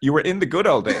that you were in the good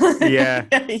old days. Yeah.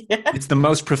 It's the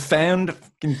most profound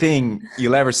thing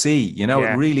you'll ever see, you know.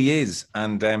 It really is.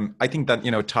 And I think that,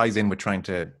 you know, ties in with trying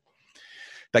to,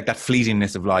 like, that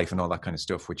fleetingness of life and all that kind of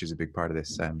stuff, which is a big part of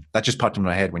this. That just popped in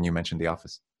my head when you mentioned The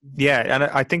Office. Yeah, and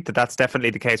I think that that's definitely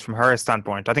the case from her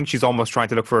standpoint. I think she's almost trying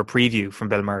to look for a preview from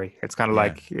Bill Murray. It's kind of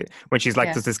like when she's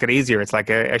like, does this get easier? It's like,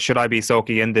 should I be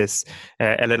soaking in this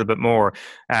a little bit more?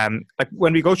 Like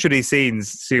when we go through these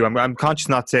scenes, Sue, I'm conscious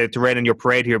not to rain on your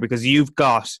parade here, because you've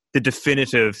got the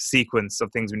definitive sequence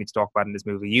of things we need to talk about in this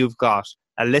movie. You've got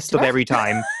a list of every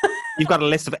time. You've got a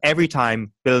list of every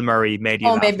time Bill Murray made you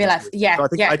laugh. Made me laugh. Yeah. So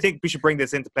I think we should bring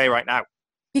this into play right now.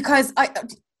 Because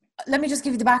let me just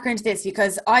give you the background to this,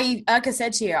 because like I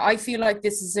said to you, I feel like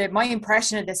this is my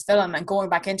impression of this film, and going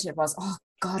back into it was, oh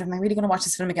God, am I really going to watch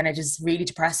this film again? It's just really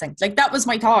depressing. Like, that was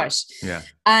my thought. Yeah.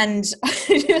 And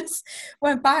I just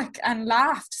went back and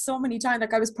laughed so many times.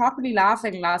 Like, I was properly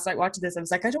laughing last night watching this. I was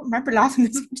like, I don't remember laughing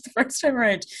this much the first time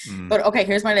around. But okay,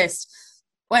 here's my list.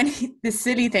 The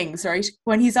silly things, right?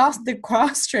 When he's asked the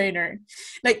cross trainer,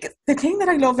 like, the thing that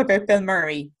I love about Bill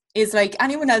Murray is, like,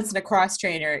 anyone else in a cross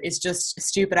trainer is just a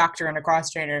stupid actor on a cross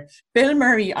trainer. Bill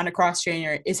Murray on a cross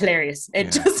trainer is hilarious.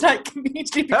 It just, like,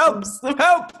 immediately becomes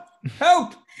help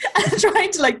and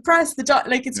trying to, like, press the dot,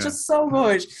 like, it's just so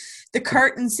good. The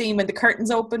curtain scene when the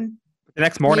curtain's open. The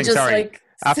next morning, just, sorry. Like,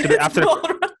 after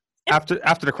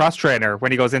after the cross trainer,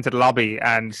 when he goes into the lobby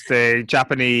and the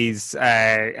Japanese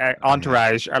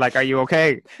entourage are like, "Are you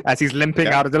okay?" As he's limping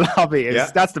out of the lobby,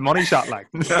 that's the money shot, like.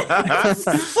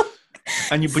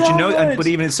 And but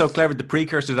even it's so clever. The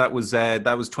precursor that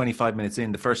was 25 minutes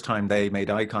in, the first time they made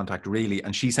eye contact, really,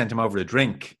 and she sent him over a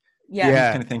drink. Yeah,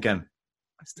 He's kind of thinking,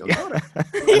 I still got it.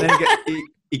 And then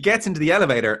he gets into the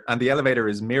elevator, and the elevator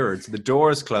is mirrored, so the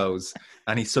doors close,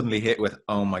 and he's suddenly hit with,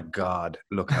 "Oh my God,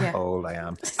 look how old I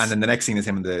am!" And then the next scene is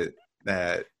him in the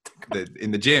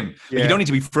gym. Like, you don't need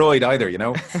to be Freud either, you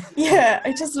know. Yeah,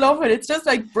 I just love it. It's just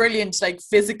like brilliant, like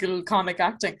physical comic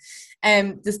acting.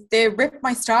 The rip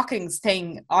my stockings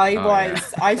thing, I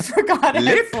forgot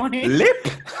how funny. Lip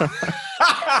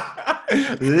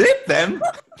them.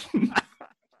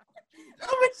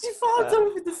 When she falls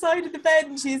over the side of the bed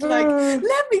and she's like,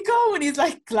 "Let me go," and he's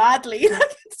like, "Gladly."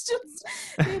 Like, it's just,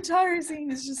 the entire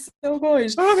scene is just so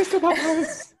good. Oh, Mr.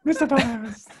 Bottomhouse, Mr.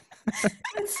 Bottomhouse.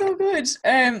 It's so good.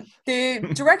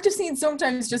 The director scene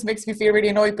sometimes just makes me feel really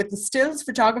annoyed, but the stills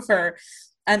photographer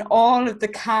and all of the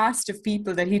cast of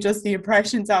people that he does the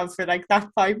impressions of for like that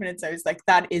 5 minutes, I was like,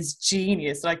 that is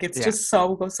genius. Like, it's just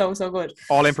so good.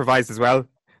 All improvised as well.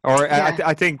 Or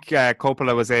I think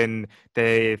Coppola was in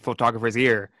the photographer's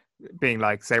ear, being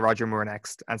like, "Say Roger Moore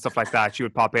next," and stuff like that. She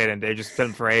would pop in and they just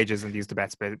filmed for ages and used the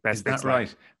best Is bits. that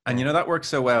right? And you know, that works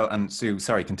so well. And Sue,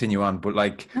 sorry, continue on. But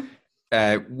like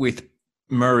with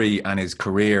Murray and his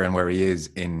career and where he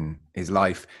is in his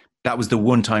life, that was the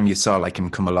one time you saw like him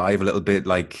come alive a little bit.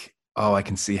 Like, oh, I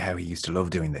can see how he used to love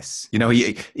doing this. You know,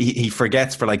 he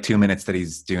forgets for like 2 minutes that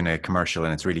he's doing a commercial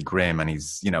and it's really grim and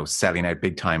he's, you know, selling out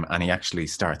big time, and he actually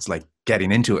starts like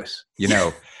getting into it, you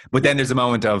know. But then there's a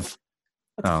moment of,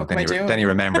 then he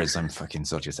remembers, I'm fucking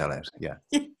such a sellout. Yeah.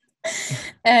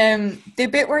 The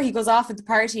bit where he goes off at the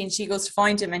party and she goes to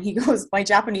find him and he goes, "My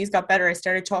Japanese got better. I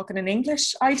started talking in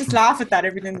English." I just laugh at that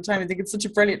every single time. I think it's such a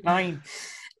brilliant line.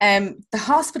 The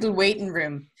hospital waiting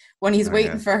room, when he's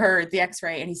waiting for her, the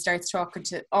x-ray, and he starts talking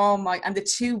to, and the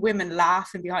two women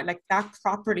laughing behind, like, that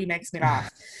properly makes me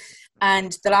laugh.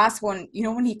 And the last one, you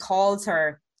know, when he calls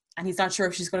her and he's not sure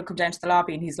if she's going to come down to the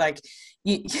lobby, and he's like,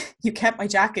 you kept my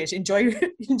jacket, enjoy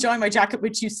my jacket,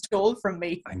 which you stole from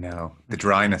me. I know, the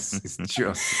dryness is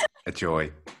just a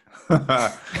joy.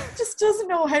 Just doesn't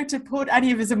know how to put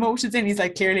any of his emotions in. He's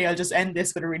like, "Clearly I'll just end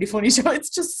this with a really funny show." It's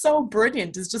just so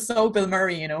brilliant. It's just so Bill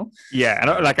Murray, you know. Yeah,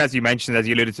 and like, as you mentioned, as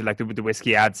you alluded to, like the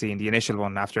whiskey ad scene, the initial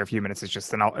one after a few minutes is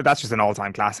just an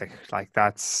all-time classic. Like,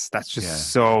 that's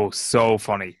just so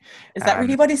funny. Is that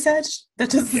really what he said? That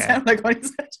doesn't sound like what he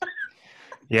said.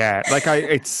 Yeah, like I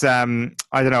don't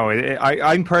know.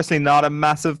 I'm personally not a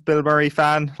massive Bill Murray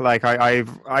fan. Like, I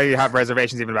have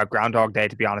reservations even about Groundhog Day,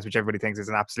 to be honest, which everybody thinks is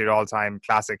an absolute all-time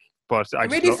classic. But I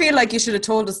really feel like you should have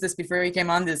told us this before you came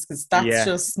on this, because that's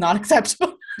just not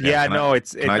acceptable. Yeah, no,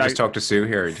 Can I just talk to Sue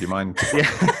here? Do you mind?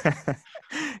 Yeah.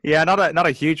 Yeah, not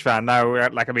a huge fan now.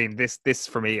 Like, I mean, this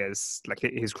for me is like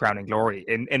his crowning glory,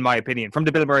 in my opinion. From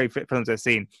the Bill Murray films I've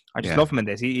seen, I just love him in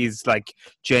this. He's like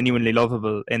genuinely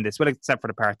lovable in this. Well, except for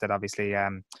the part that obviously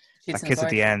that kiss at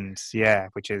the end,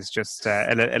 which is just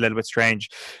a little bit strange.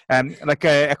 Like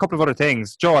a couple of other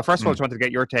things, Joe. I first of all just wanted to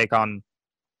get your take on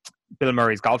Bill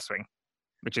Murray's golf swing,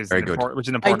 which is very good. Which is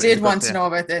an important. I did want to know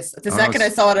about this. The second I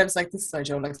saw it, I was like, "This is how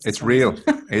Joe likes." It's real.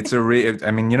 It's a real.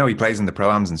 I mean, you know, he plays in the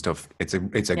pro-ams and stuff. It's a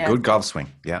good golf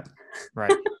swing. Yeah.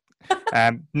 Right.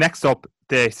 Next up,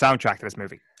 the soundtrack to this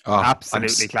movie.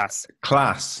 Absolutely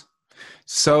class.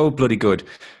 So bloody good.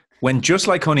 When Just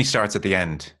Like Honey starts at the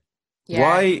end,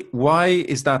 why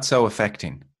is that so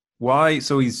affecting? Why?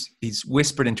 So he's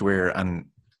whispered into her ear, and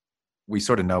we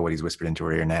sort of know what he's whispered into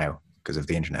her ear now because of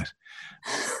the internet.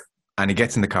 And he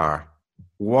gets in the car.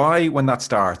 Why, when that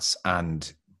starts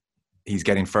and he's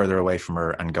getting further away from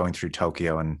her and going through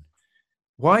Tokyo, and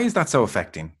why is that so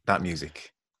affecting, that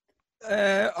music?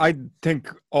 I think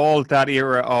all that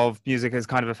era of music is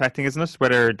kind of affecting, isn't it?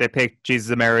 Whether they pick Jesus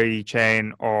and Mary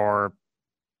Chain or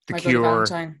The Cure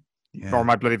or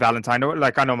My Bloody Valentine.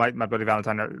 Like, I know My Bloody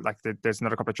Valentine, like there's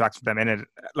another couple of tracks for them in it.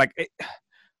 Like,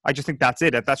 I just think that's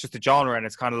it. That's just a genre, and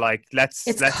it's kind of like let's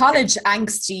college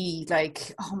angsty,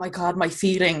 like, oh my God, my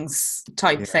feelings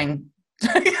type thing.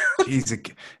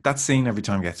 Jeez, that scene every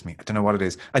time gets me. I don't know what it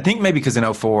is. I think maybe because in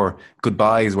 2004,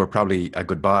 goodbyes were probably a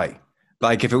goodbye.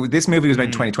 Like, if this movie was made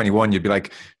in 2021, you'd be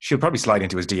like, she'll probably slide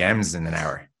into his DMs in an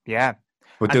hour. Yeah,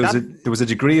 but there was a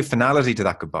degree of finality to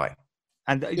that goodbye,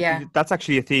 and that's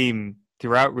actually a theme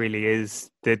throughout. Really, is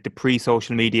the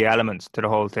pre-social media element to the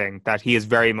whole thing, that he is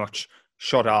very much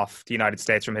shut off the United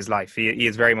States from his life. He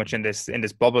is very much in this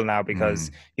bubble now, because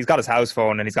he's got his house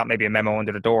phone and he's got maybe a memo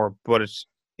under the door, but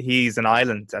he's an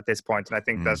island at this point, and I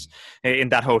think that in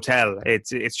that hotel,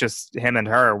 it's just him and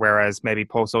her. Whereas maybe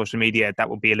post social media, that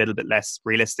would be a little bit less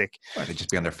realistic. Well, they'd just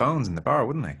be on their phones in the bar,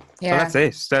 wouldn't they? Yeah. So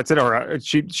that's it. Or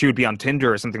she would be on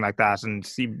Tinder or something like that, and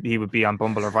he would be on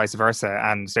Bumble or vice versa,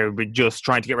 and they would be just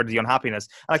trying to get rid of the unhappiness.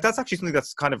 Like, that's actually something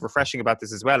that's kind of refreshing about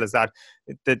this as well, is that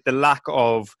the lack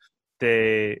of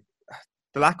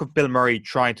Bill Murray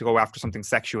trying to go after something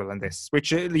sexual in this,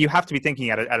 which you have to be thinking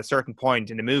at a certain point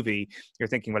in the movie, you're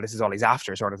thinking, well, this is all he's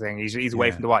after, sort of thing. He's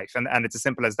away from the wife, and it's as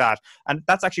simple as that. And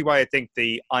that's actually why I think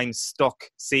the "I'm stuck"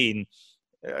 scene.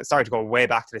 Sorry to go way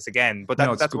back to this again, but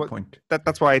that's a good point.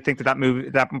 That's why I think that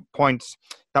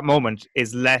moment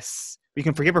is less. We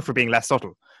can forgive her for being less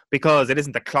subtle, because it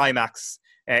isn't the climax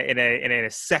in a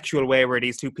sexual way where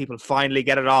these two people finally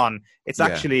get it on. It's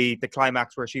actually the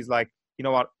climax where she's like, you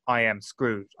know what, I am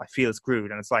screwed. I feel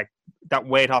screwed. And it's like that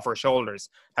weight off her shoulders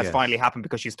has finally happened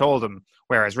because she's told them,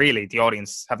 whereas really the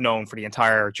audience have known for the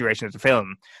entire duration of the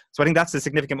film. So I think that's a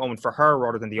significant moment for her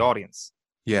rather than the audience.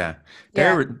 Yeah.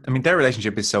 Their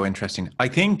relationship is so interesting. I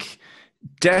think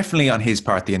definitely on his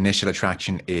part, the initial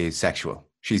attraction is sexual.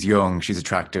 She's young, she's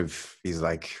attractive. He's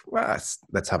like, well,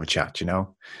 let's have a chat, you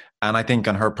know? And I think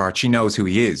on her part, she knows who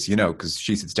he is, you know, because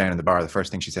she sits down in the bar. The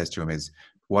first thing she says to him is,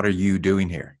 what are you doing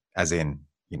here? As in,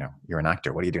 you know, you're an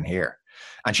actor. What are you doing here?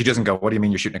 And she doesn't go, what do you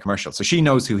mean you're shooting a commercial? So she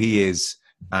knows who he is,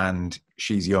 and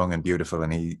she's young and beautiful,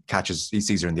 and he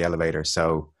sees her in the elevator.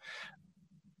 So,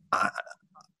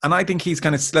 and I think he's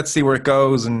kind of, let's see where it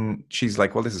goes. And she's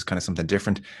like, well, this is kind of something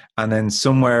different. And then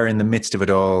somewhere in the midst of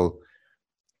it all,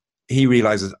 he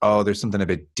realizes, oh, there's something a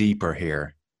bit deeper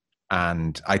here.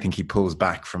 And I think he pulls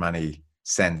back from any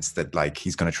sense that like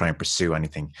he's going to try and pursue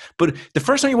anything. But the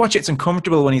first time you watch it, it's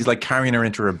uncomfortable when he's like carrying her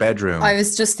into her bedroom. I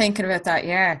was just thinking about that,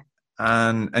 yeah.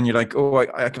 And you're like, oh,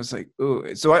 I was like,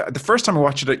 oh. So the first time I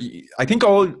watched it,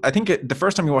 the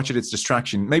first time you watch it, it's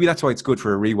distraction. Maybe that's why it's good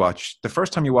for a rewatch. The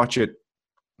first time you watch it,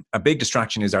 a big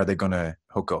distraction is, are they going to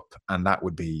hook up? And that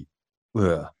would be,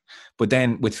 ugh. But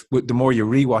then with the more you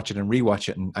rewatch it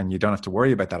and you don't have to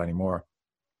worry about that anymore,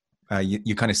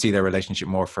 you kind of see their relationship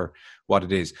more for what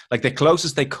it is. Like the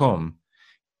closest they come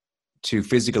to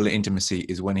physical intimacy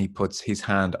is when he puts his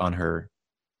hand on her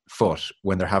foot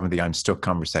when they're having the "I'm stuck"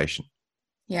 conversation.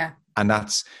 Yeah. And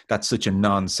that's such a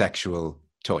non-sexual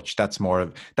touch. That's more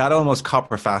of that, almost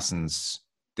copper fastens.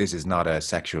 This is not a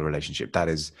sexual relationship. That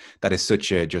is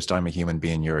such a just, I'm a human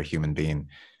being, you're a human being.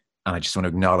 And I just want to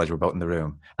acknowledge we're both in the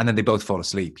room. And then they both fall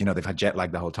asleep. You know, they've had jet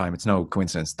lag the whole time. It's no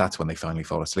coincidence. That's when they finally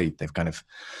fall asleep. They've kind of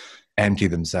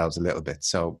emptied themselves a little bit.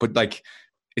 So, but like,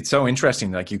 it's so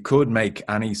interesting. Like, you could make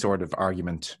any sort of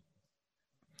argument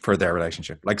for their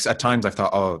relationship. Like, at times I've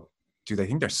thought, oh, do they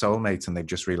think they're soulmates and they've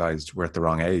just realized we're at the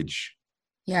wrong age?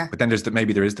 Yeah. But then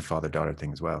maybe there is the father-daughter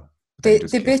thing as well.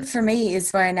 The bit for me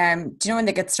is when, do you know when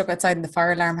they get stuck outside and the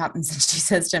fire alarm happens and she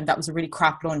says to him, that was a really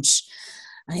crap lunch.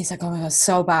 And he's like, oh my God,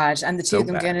 so bad. And the two of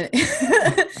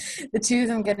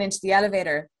them get into the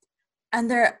elevator.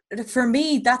 And for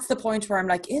me, that's the point where I'm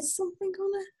like, is something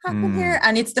going to happen here?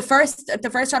 And it's the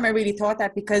first time I really thought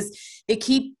that, because they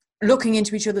keep looking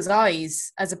into each other's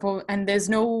eyes and there's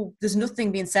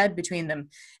nothing being said between them.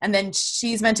 And then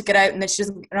she's meant to get out, and then she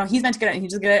doesn't, he's meant to get out and he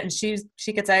doesn't get out, and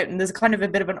she gets out, and there's kind of a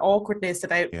bit of an awkwardness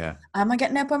about, am I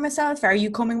getting out by myself? Are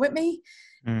you coming with me?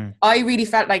 I really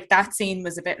felt like that scene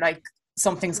was a bit like,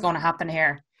 something's going to happen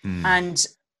here. And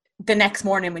the next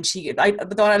morning when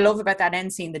what I love about that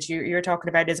end scene that you're talking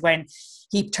about is when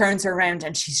he turns her around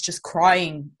and she's just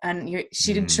crying, and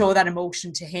she didn't show that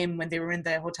emotion to him when they were in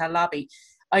the hotel lobby.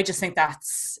 I just think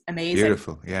that's amazing.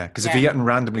 Beautiful, yeah. Because if he hadn't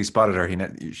randomly spotted her,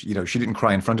 she didn't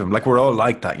cry in front of him. Like, we're all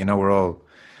like that, we're all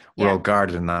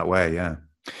guarded in that way, yeah.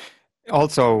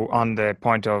 Also, on the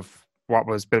point of what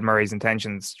was Bill Murray's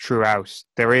intentions throughout,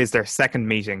 there is their second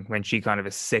meeting when she kind of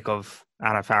is sick of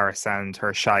Anna Faris and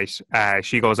her shite.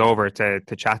 She goes over to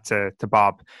chat to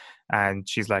Bob, and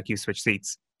she's like, you switch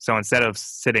seats. So instead of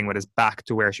sitting with his back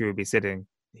to where she would be sitting,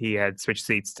 he had switched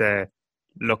seats to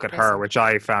look at her, which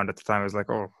I found at the time, I was like,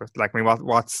 oh, like, I mean,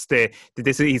 what's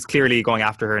he's clearly going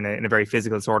after her in a very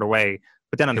physical sort of way.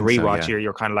 But then on the rewatch,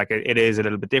 you're kind of like, it is a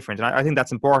little bit different. And I think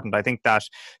that's important. I think that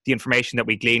the information that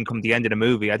we glean come the end of the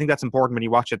movie, I think that's important when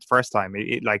you watch it the first time.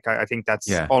 I think that's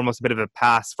almost a bit of a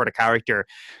pass for the character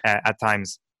at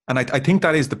times. And I think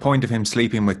that is the point of him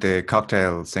sleeping with the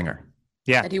cocktail singer.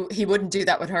 Yeah. And he wouldn't do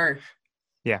that with her.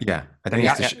 Yeah. Yeah. I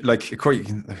think like, of course,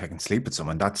 if I can sleep with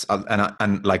someone, that's,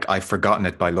 and like, I've forgotten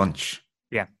it by lunch.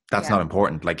 Yeah. That's not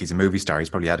important. Like, he's a movie star. He's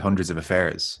probably had hundreds of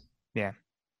affairs. Yeah.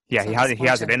 Yeah, he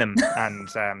has it in him, and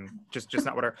just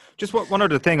not with her. Just one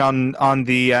other thing on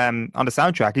the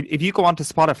soundtrack. If you go onto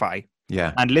Spotify,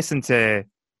 and listen to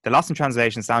the Lost in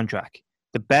Translation soundtrack,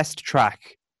 the best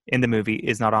track in the movie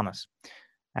is not on it.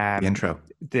 The intro.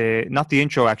 Not the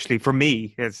intro, actually. For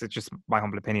me, it's just my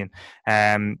humble opinion.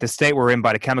 The State We're In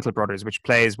by the Chemical Brothers, which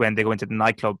plays when they go into the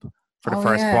nightclub for the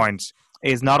first point,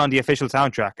 is not on the official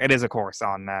soundtrack. It is, of course,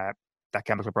 on that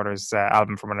Chemical Brothers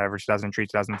album from whatever, 2003,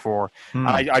 2004. And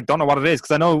I don't know what it is,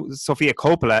 because I know Sofia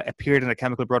Coppola appeared in a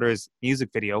Chemical Brothers music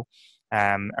video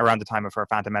around the time of her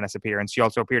Phantom Menace appearance. She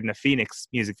also appeared in a Phoenix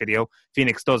music video.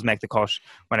 Phoenix does make the cut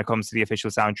when it comes to the official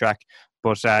soundtrack,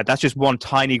 but that's just one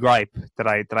tiny gripe that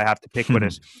I have to pick with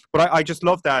it. But I just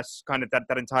love that kind of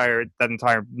that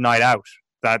entire night out,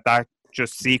 that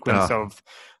just sequence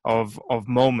of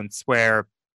moments where,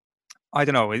 I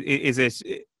don't know, is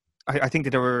it? I think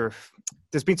that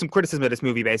there's been some criticism of this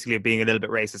movie basically of being a little bit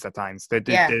racist at times.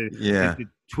 The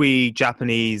twee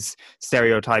Japanese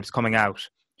stereotypes coming out.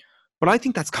 But I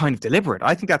think that's kind of deliberate.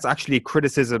 I think that's actually a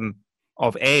criticism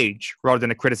of age rather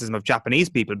than a criticism of Japanese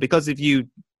people. Because if you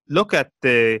look at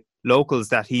the locals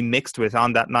that he mixed with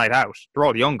on that night out, they're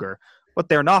all younger. But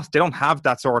they don't have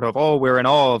that sort of, oh, we're in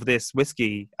awe of this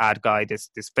whiskey ad guy, this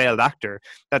failed actor.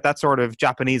 That sort of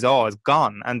Japanese awe is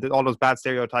gone. And all those bad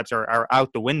stereotypes are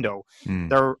out the window.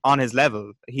 They're on his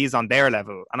level. He's on their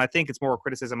level. And I think it's more a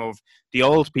criticism of the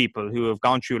old people who have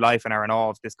gone through life and are in awe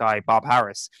of this guy, Bob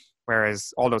Harris.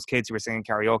 Whereas all those kids who were singing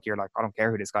karaoke are like, I don't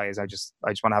care who this guy is. I just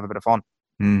want to have a bit of fun.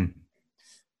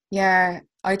 Yeah,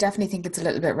 I definitely think it's a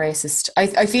little bit racist.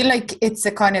 I feel like it's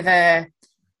a kind of a,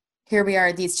 here we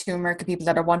are, these two American people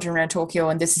that are wandering around Tokyo,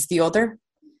 and this is the other.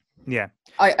 Yeah.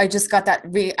 I just got that.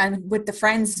 And with the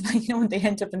friends, when they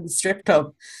end up in the strip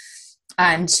club,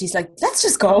 and she's like, let's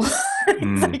just go.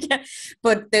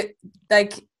 But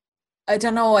I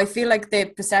don't know. I feel like the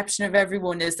perception of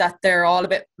everyone is that they're all a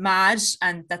bit mad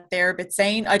and that they're a bit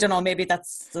sane. I don't know. Maybe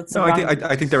that's no.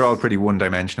 I think they're all pretty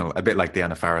one-dimensional, a bit like the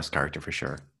Anna Faris character for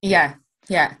sure. Yeah.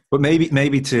 But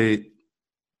maybe to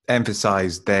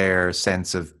emphasize their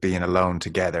sense of being alone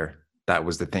together, that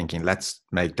was the thinking. Let's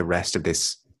make the rest of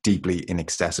this deeply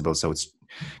inaccessible. So it's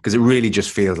because it really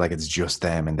just feels like it's just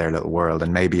them and their little world.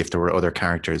 And maybe if there were other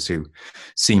characters who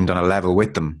seemed on a level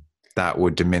with them, that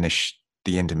would diminish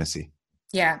the intimacy.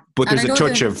 Yeah. But there's a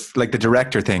touch of like the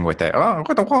director thing with it.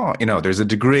 There's a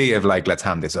degree of like, let's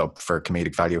ham this up for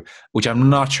comedic value, which I'm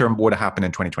not sure would have happened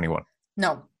in 2021.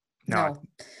 No.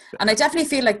 And I definitely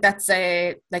feel like that's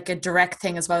a direct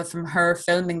thing as well from her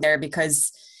filming there,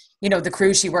 because, the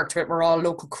crew she worked with were all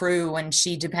local crew, and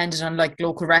she depended on like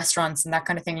local restaurants and that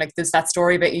kind of thing. Like there's that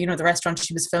story about, the restaurant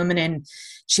she was filming in,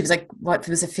 she was like, what, it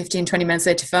was 15, 20 minutes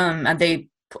late to film, and they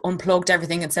unplugged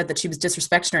everything and said that she was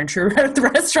disrespecting her and threw her out of the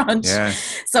restaurant. Yeah.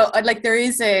 So like there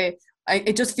is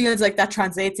it just feels like that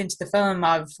translates into the film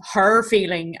of her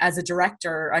feeling as a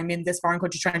director, I'm in this foreign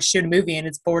country trying to shoot a movie and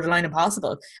it's borderline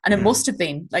impossible. And it must have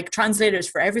been, like, translators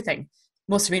for everything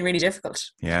must have been really difficult.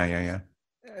 Yeah.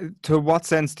 To what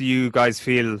sense do you guys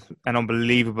feel an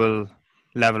unbelievable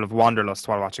level of wanderlust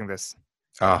while watching this?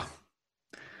 Oh,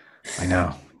 I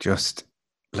know. Just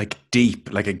like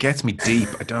deep, like it gets me deep.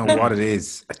 I don't know what it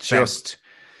is. I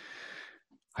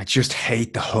just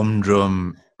hate the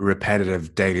humdrum,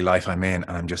 repetitive daily life I'm in,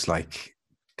 and I'm just like,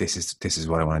 this is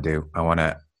what I want to do. I want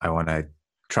to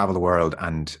travel the world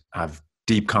and have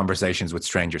deep conversations with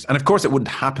strangers. And of course it wouldn't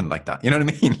happen like that. You know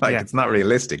what I mean? Like it's not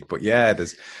realistic, but yeah,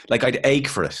 there's like, I'd ache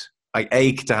for it. I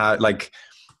ache to have like,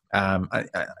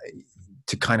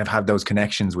 to kind of have those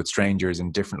connections with strangers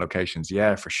in different locations.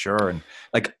 Yeah, for sure. And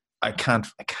like, I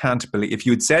can't believe, if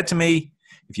you had said to me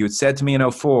in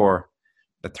 2004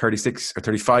 that 36 or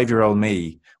 35-year-old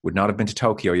me would not have been to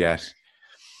Tokyo yet,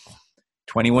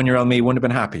 21-year-old me wouldn't have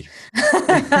been happy.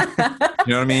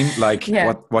 You know what I mean? Like,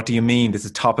 what do you mean? This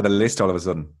is top of the list all of a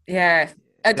sudden. Yeah.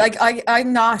 Like, I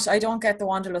don't get the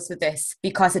wanderlust with this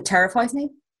because it terrifies me.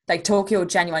 Like, Tokyo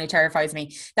genuinely terrifies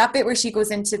me. That bit where she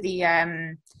goes into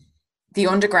the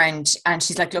underground and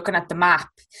she's like looking at the map.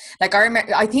 Like,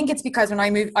 I think it's because when I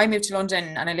moved to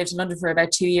London, and I lived in London for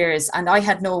about 2 years, and I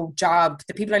had no job.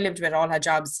 The people I lived with all had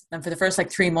jobs, and for the first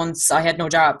like 3 months I had no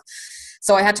job,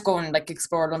 so I had to go and like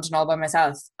explore London all by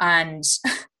myself, and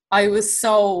I was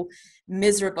so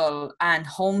miserable and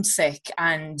homesick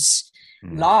and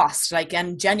lost, like,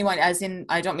 and genuine, as in,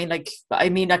 I don't mean like, I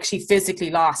mean actually physically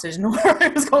lost. I didn't know where I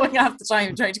was going half the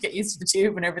time, trying to get used to the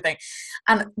tube and everything.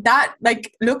 And that,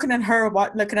 like, looking at her,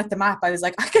 looking at the map, I was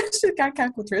like, I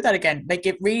can't go through that again. Like,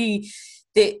 it really,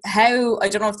 how, I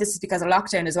don't know if this is because of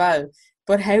lockdown as well,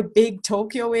 but how big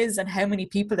Tokyo is and how many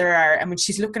people there are. And when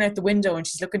she's looking out the window and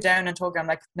she's looking down on Tokyo, I'm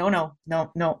like, no,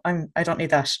 I don't need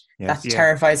that. Yes. That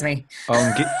terrifies me.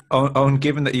 Owen,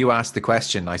 given that you asked the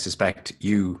question, I suspect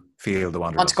you feel the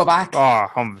Want Wanderlust. to go back?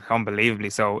 Oh, unbelievably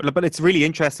so. But it's really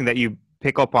interesting that you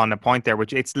pick up on a point there,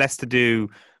 which it's less to do.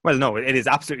 Well, no, it is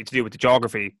absolutely to do with the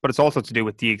geography, but it's also to do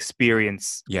with the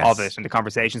experience of it and the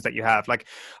conversations that you have. Like,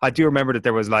 I do remember that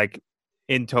there was like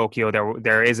in Tokyo,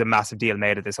 there is a massive deal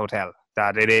made at this hotel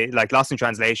that it is like Lost in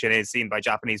Translation is seen by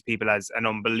Japanese people as an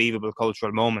unbelievable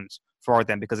cultural moment for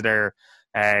them because of their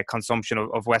consumption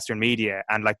of Western media.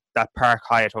 And like that Park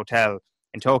Hyatt Hotel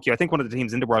in Tokyo, I think one of the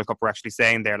teams in the World Cup were actually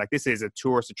saying there, like, this is a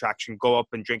tourist attraction. Go up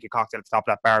and drink a cocktail at the top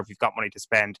of that bar if you've got money to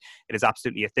spend. It is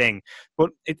absolutely a thing. But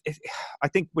I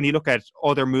think when you look at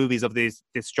other movies of this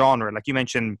genre, like you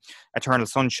mentioned Eternal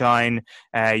Sunshine,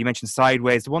 you mentioned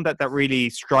Sideways, the one that really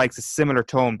strikes a similar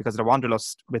tone because of the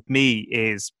Wanderlust with me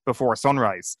is Before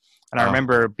Sunrise. And I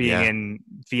remember being in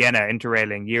Vienna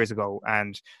interrailing years ago,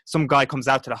 and some guy comes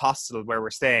out to the hostel where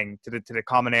we're staying, to the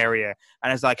common area,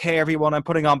 and is like, "Hey everyone, I'm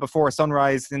putting on Before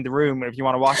Sunrise in the room if you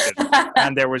want to watch it."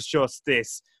 And there was just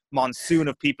this monsoon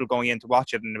of people going in to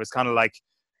watch it, and it was kind of like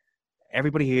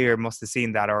everybody here must have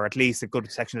seen that, or at least a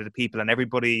good section of the people, and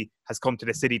everybody has come to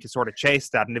the city to sort of chase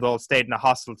that, and they've all stayed in a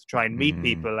hostel to try and meet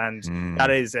people, and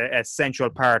that is a central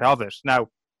part of it. Now,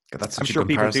 I'm sure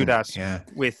people do that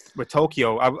with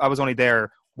Tokyo. I was only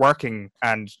there working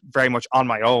and very much on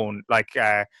my own, like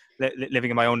living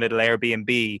in my own little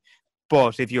Airbnb.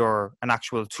 But if you're an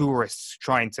actual tourist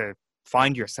trying to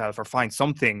find yourself or find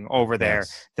something over there,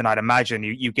 then I'd imagine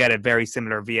you get a very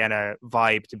similar Vienna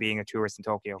vibe to being a tourist in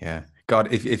Tokyo. Yeah. God,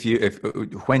 if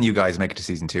when you guys make it to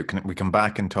season 2, can we come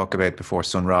back and talk about Before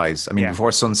Sunrise? I mean,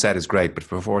 Before Sunset is great, but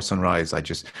Before Sunrise,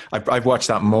 I've watched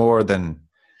that more than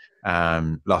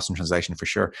Lost in Translation for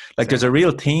sure. Like there's a real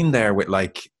theme there with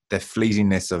like the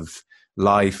fleetingness of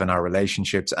life and our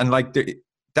relationships, and like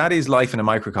that is life in a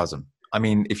microcosm. I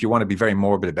mean, if you want to be very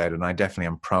morbid about it, and I definitely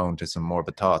am prone to some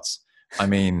morbid thoughts. I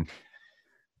mean,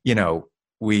 you know,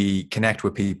 we connect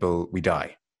with people, we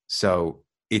die. So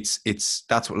it's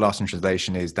that's what Lost in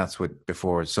Translation is. That's what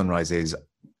Before Sunrise is,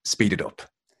 speeded up.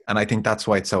 And I think that's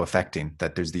why it's so affecting,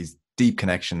 that there's these deep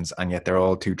connections and yet they're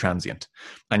all too transient.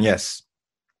 And yes,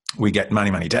 we get many,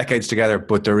 many decades together,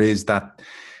 but there is that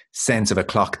sense of a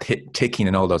clock ticking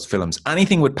in all those films.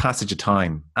 Anything with passage of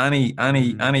time,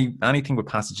 anything with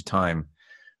passage of time,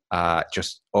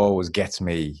 just always gets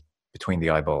me between the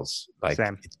eyeballs. Like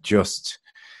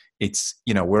it's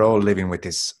you know, we're all living with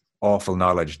this awful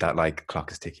knowledge that like clock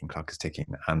is ticking,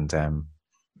 and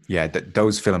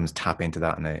those films tap into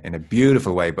that in a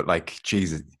beautiful way. But like,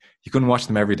 Jesus, you couldn't watch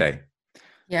them every day.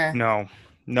 Yeah.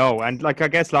 No, and like I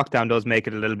guess lockdown does make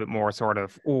it a little bit more sort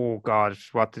of, oh God,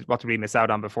 what did we miss out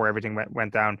on before everything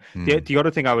went down? The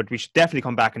other thing we should definitely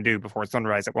come back and do Before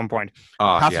Sunrise at one point.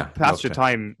 Passage of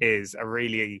time is a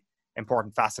really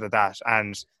important facet of that,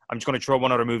 and I'm just going to throw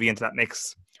one other movie into that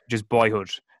mix, which is Boyhood.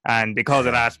 And because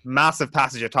of that massive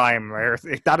passage of time, where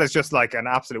that is just like an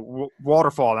absolute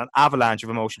waterfall, an avalanche of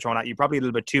emotion thrown at you, probably a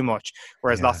little bit too much,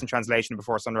 whereas Lost in Translation and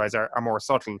Before Sunrise are more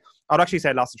subtle. I'd actually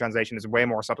say Lost in Translation is a way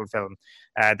more subtle film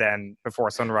than Before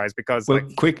Sunrise, because... Well,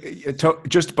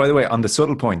 just by the way, on the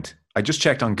subtle point, I just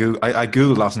checked on Google. I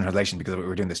Googled Lost in Translation because we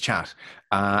were doing this chat.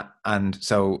 And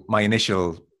so my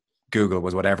initial Google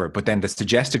was whatever, but then the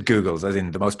suggested Googles, as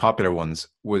in the most popular ones,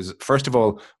 was, first of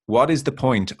all, what is the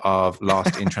point of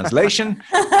Lost in Translation?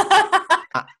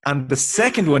 And the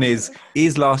second one is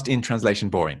Lost in Translation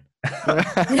boring?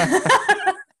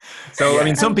 So, I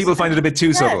mean, some people find it a bit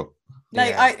too subtle.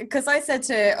 Like, because I said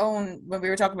to Owen when we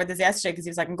were talking about this yesterday, because he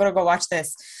was like, I'm going to go watch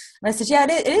this. And I said, yeah,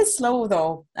 it is slow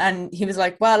though. And he was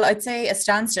like, well, I'd say a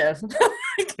standstill.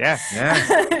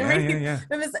 It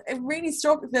really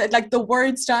struck, like the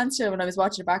word standstill, when I was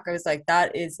watching it back, I was like,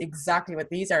 that is exactly what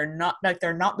these are. Not like,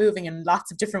 they're not moving in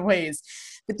lots of different ways.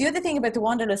 But the other thing about the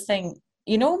Wanderlust thing,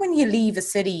 you know, when you leave a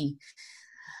city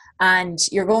and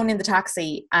you're going in the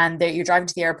taxi and you're driving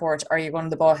to the airport, or you're going on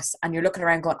the bus and you're looking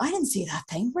around going, I didn't see that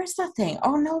thing. Where's that thing?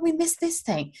 Oh no, we missed this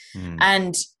thing.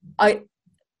 And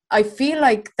I feel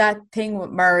like that thing with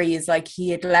Murray is like he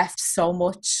had left so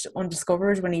much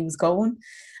undiscovered when he was going.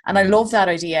 And I love that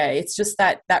idea. It's just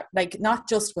that like, not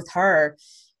just with her,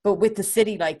 but with the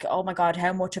city, like, oh my God,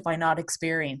 how much have I not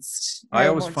experienced? I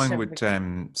always find with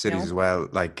cities as well,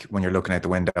 like when you're looking out the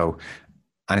window,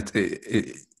 and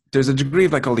there's a degree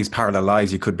of like all these parallel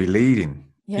lives you could be leading.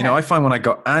 Yeah. You know, I find when I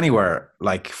go anywhere,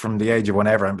 like from the age of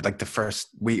whenever, I'm like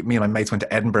me and my mates went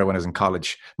to Edinburgh when I was in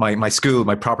college. My school,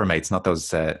 my proper mates, not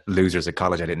those losers at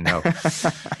college I didn't know.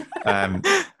 I'm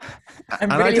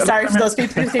really sorry for those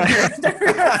people who think they're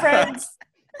your friends.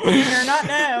 You're not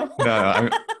now. No,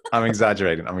 I'm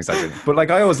exaggerating. But like,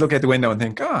 I always look out the window and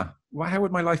think, how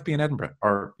would my life be in Edinburgh?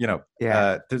 Or,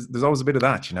 Yeah. there's always a bit of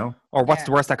that, Or what's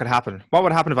the worst that could happen? What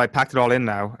would happen if I packed it all in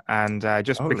now and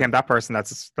just Totally. became that person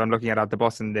that I'm looking at the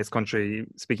bus in this country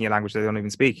speaking a language they don't even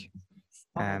speak?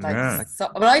 Yeah.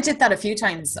 But I did that a few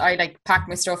times. I like packed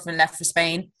my stuff and left for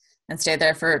Spain and stayed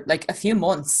there for like a few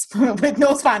months with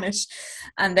no Spanish,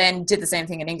 and then did the same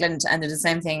thing in England and did the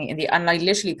same thing and I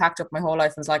literally packed up my whole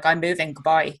life and was like, I'm moving,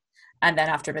 goodbye. And then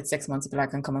after about 6 months, I'd be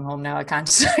like, I'm coming home now. I can't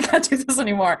do this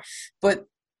anymore. But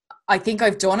I think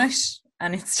I've done it.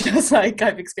 And it's just like,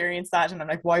 I've experienced that. And I'm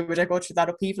like, why would I go through that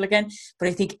upheaval again? But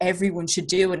I think everyone should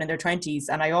do it in their 20s.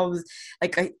 And I always,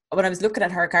 when I was looking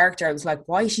at her character, I was like,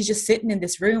 why is she just sitting in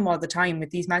this room all the time with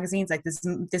these magazines? Like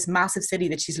this massive city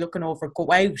that she's looking over,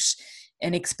 go out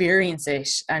and experience it.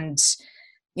 And,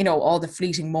 all the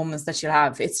fleeting moments that she'll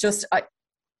have. It's just, I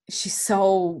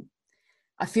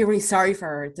feel really sorry for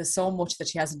her. There's so much that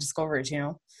she hasn't discovered,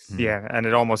 Yeah, and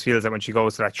it almost feels that when she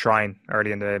goes to that shrine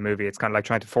early in the movie, it's kind of like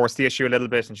trying to force the issue a little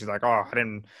bit, and she's like, oh, I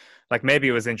didn't, like, maybe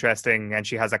it was interesting, and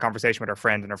she has that conversation with her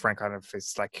friend, and her friend kind of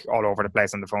is like all over the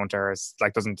place on the phone to her, it's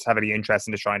like doesn't have any interest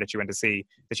in the shrine that she went to see,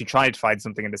 that she tried to find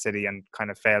something in the city and kind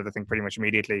of failed, I think, pretty much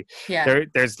immediately. Yeah.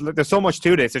 There's so much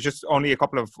to this. There's just only a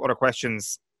couple of other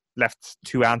questions left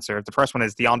to answer. The first one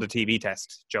is the on the TV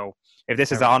test, Joe. If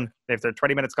this is on, if they're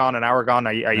 20 minutes gone, an hour gone,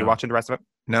 are you watching the rest of it?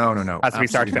 No. Has to be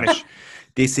start to finish.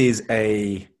 This is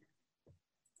a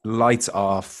lights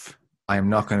off. I am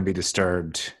not going to be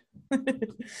disturbed.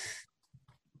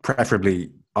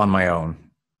 Preferably on my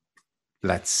own.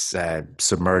 Let's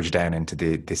submerge down into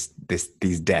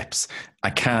these depths. I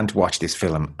can't watch this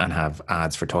film and have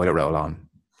ads for toilet roll on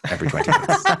every 20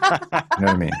 minutes. You know what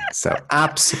I mean? So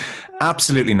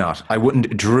absolutely not. I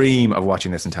wouldn't dream of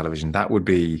watching this on television. That would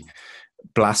be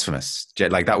blasphemous.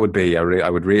 Like that would be. I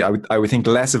would think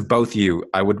less of both you.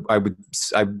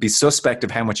 I'd be suspect of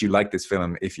how much you like this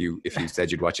film if you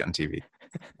said you'd watch it on TV.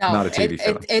 No, not a TV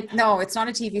film. No, it's not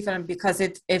a TV film because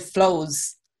it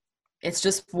flows. It's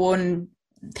just one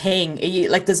thing.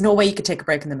 There's no way you could take a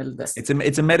break in the middle of this. It's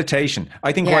a meditation.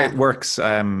 I think why it works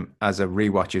as a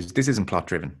rewatch is this isn't plot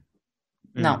driven.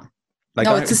 No,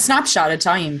 it's a snapshot of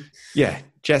time. Yeah,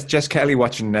 Jess Kelly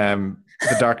watching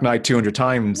The Dark Knight 200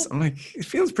 times. I'm like, it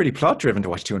feels pretty plot driven to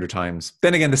watch 200 times.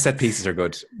 Then again, the set pieces are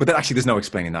good, but actually, there's no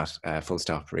explaining that. Full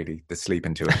stop. Really, the sleep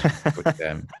into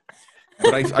it.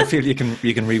 But I feel you can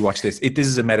rewatch this. This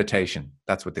is a meditation.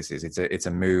 That's what this is. It's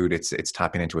a mood. It's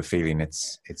tapping into a feeling.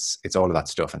 It's all of that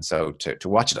stuff. And so to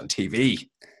watch it on TV.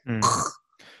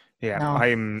 Yeah, no.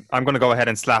 I'm going to go ahead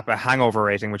and slap a hangover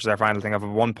rating, which is our final thing, of a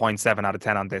 1.7 out of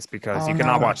 10 on this, because you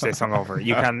cannot watch this hungover.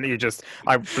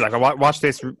 I watched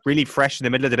this really fresh in the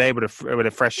middle of the day with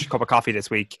a fresh cup of coffee this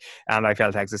week, and I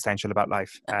felt existential about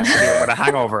life. With a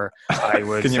hangover, I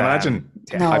would. Can you imagine?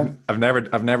 No. I've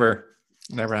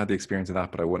never had the experience of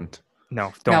that, but I wouldn't.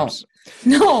 No, don't.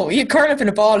 No, you curl up in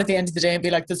a ball at the end of the day and be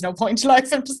like, there's no point to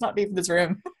life. I'm just not leaving this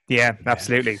room. Yeah,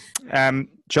 absolutely.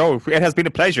 Joe, it has been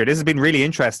a pleasure. This has been really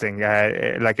interesting.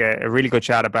 Like a really good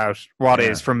chat about what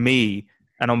is, for me,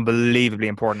 an unbelievably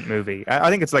important movie. I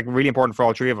think it's like really important for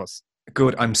all three of us.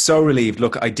 Good. I'm so relieved.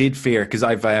 Look, I did fear because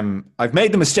I've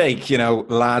made the mistake,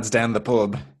 lads down the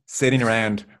pub sitting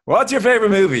around. What's your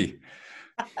favorite movie?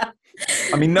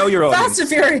 I mean, know your audience. Fast and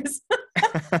Furious.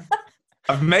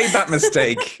 I've made that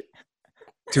mistake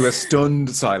to a stunned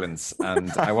silence,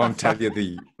 and I won't tell you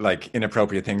the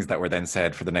inappropriate things that were then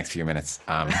said for the next few minutes.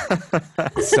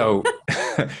 So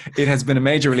it has been a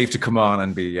major relief to come on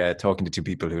and be talking to two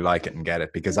people who like it and get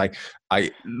it, because I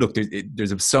look,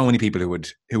 there's so many people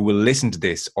who will listen to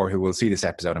this or who will see this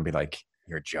episode and be like,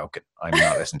 "You're joking. I'm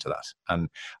not listening to that." And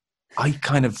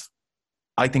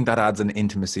I think that adds an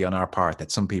intimacy on our part,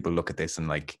 that some people look at this and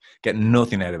get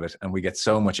nothing out of it, and we get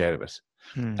so much out of it.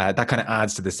 That kind of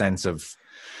adds to the sense of,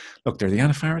 look, there are the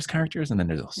Anna Faris characters, and then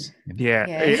there's us. Yeah.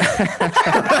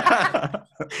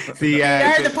 We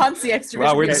are the Ponzi extra.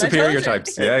 Well, we're the superior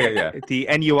types. Yeah. The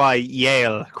NUI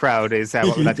Yale crowd is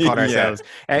what let's call ourselves.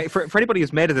 For anybody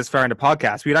who's made it this far in the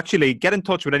podcast, we'd actually get in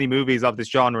touch with any movies of this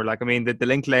genre. The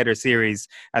Linklater series,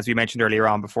 as we mentioned earlier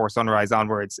on, Before Sunrise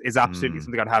onwards, is absolutely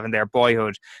something I'd have in there.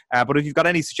 Boyhood. But if you've got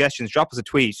any suggestions, drop us a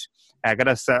tweet. Get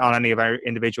us on any of our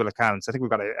individual accounts. I think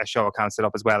we've got a show account set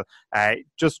up as well.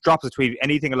 Just drop us a tweet,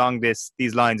 anything along these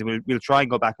lines, and we'll try and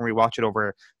go back and rewatch it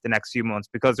over the next few months,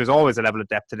 because there's always a level of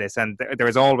depth to this, and there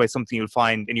is always something you'll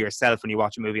find in yourself when you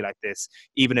watch a movie like this,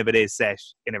 even if it is set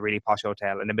in a really posh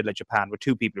hotel in the middle of Japan with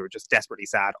two people who are just desperately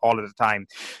sad all of the time.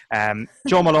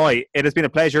 Joe Molloy, it has been a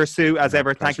pleasure. Sue, as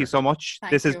ever, thank you so much.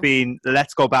 This has been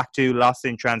Let's Go Back to Lost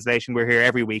in Translation. We're here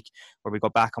every week where we go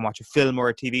back and watch a film or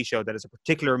a TV show that has a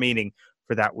particular meaning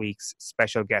for that week's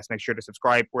special guest. Make sure to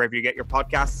subscribe wherever you get your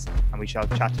podcasts, and we shall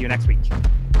chat to you next week.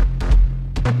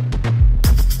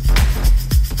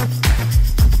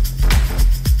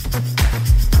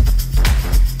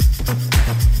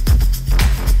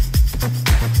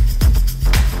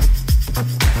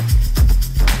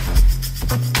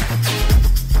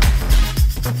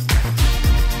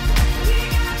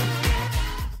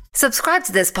 Subscribe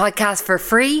to this podcast for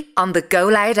free on the Go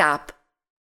Loud app.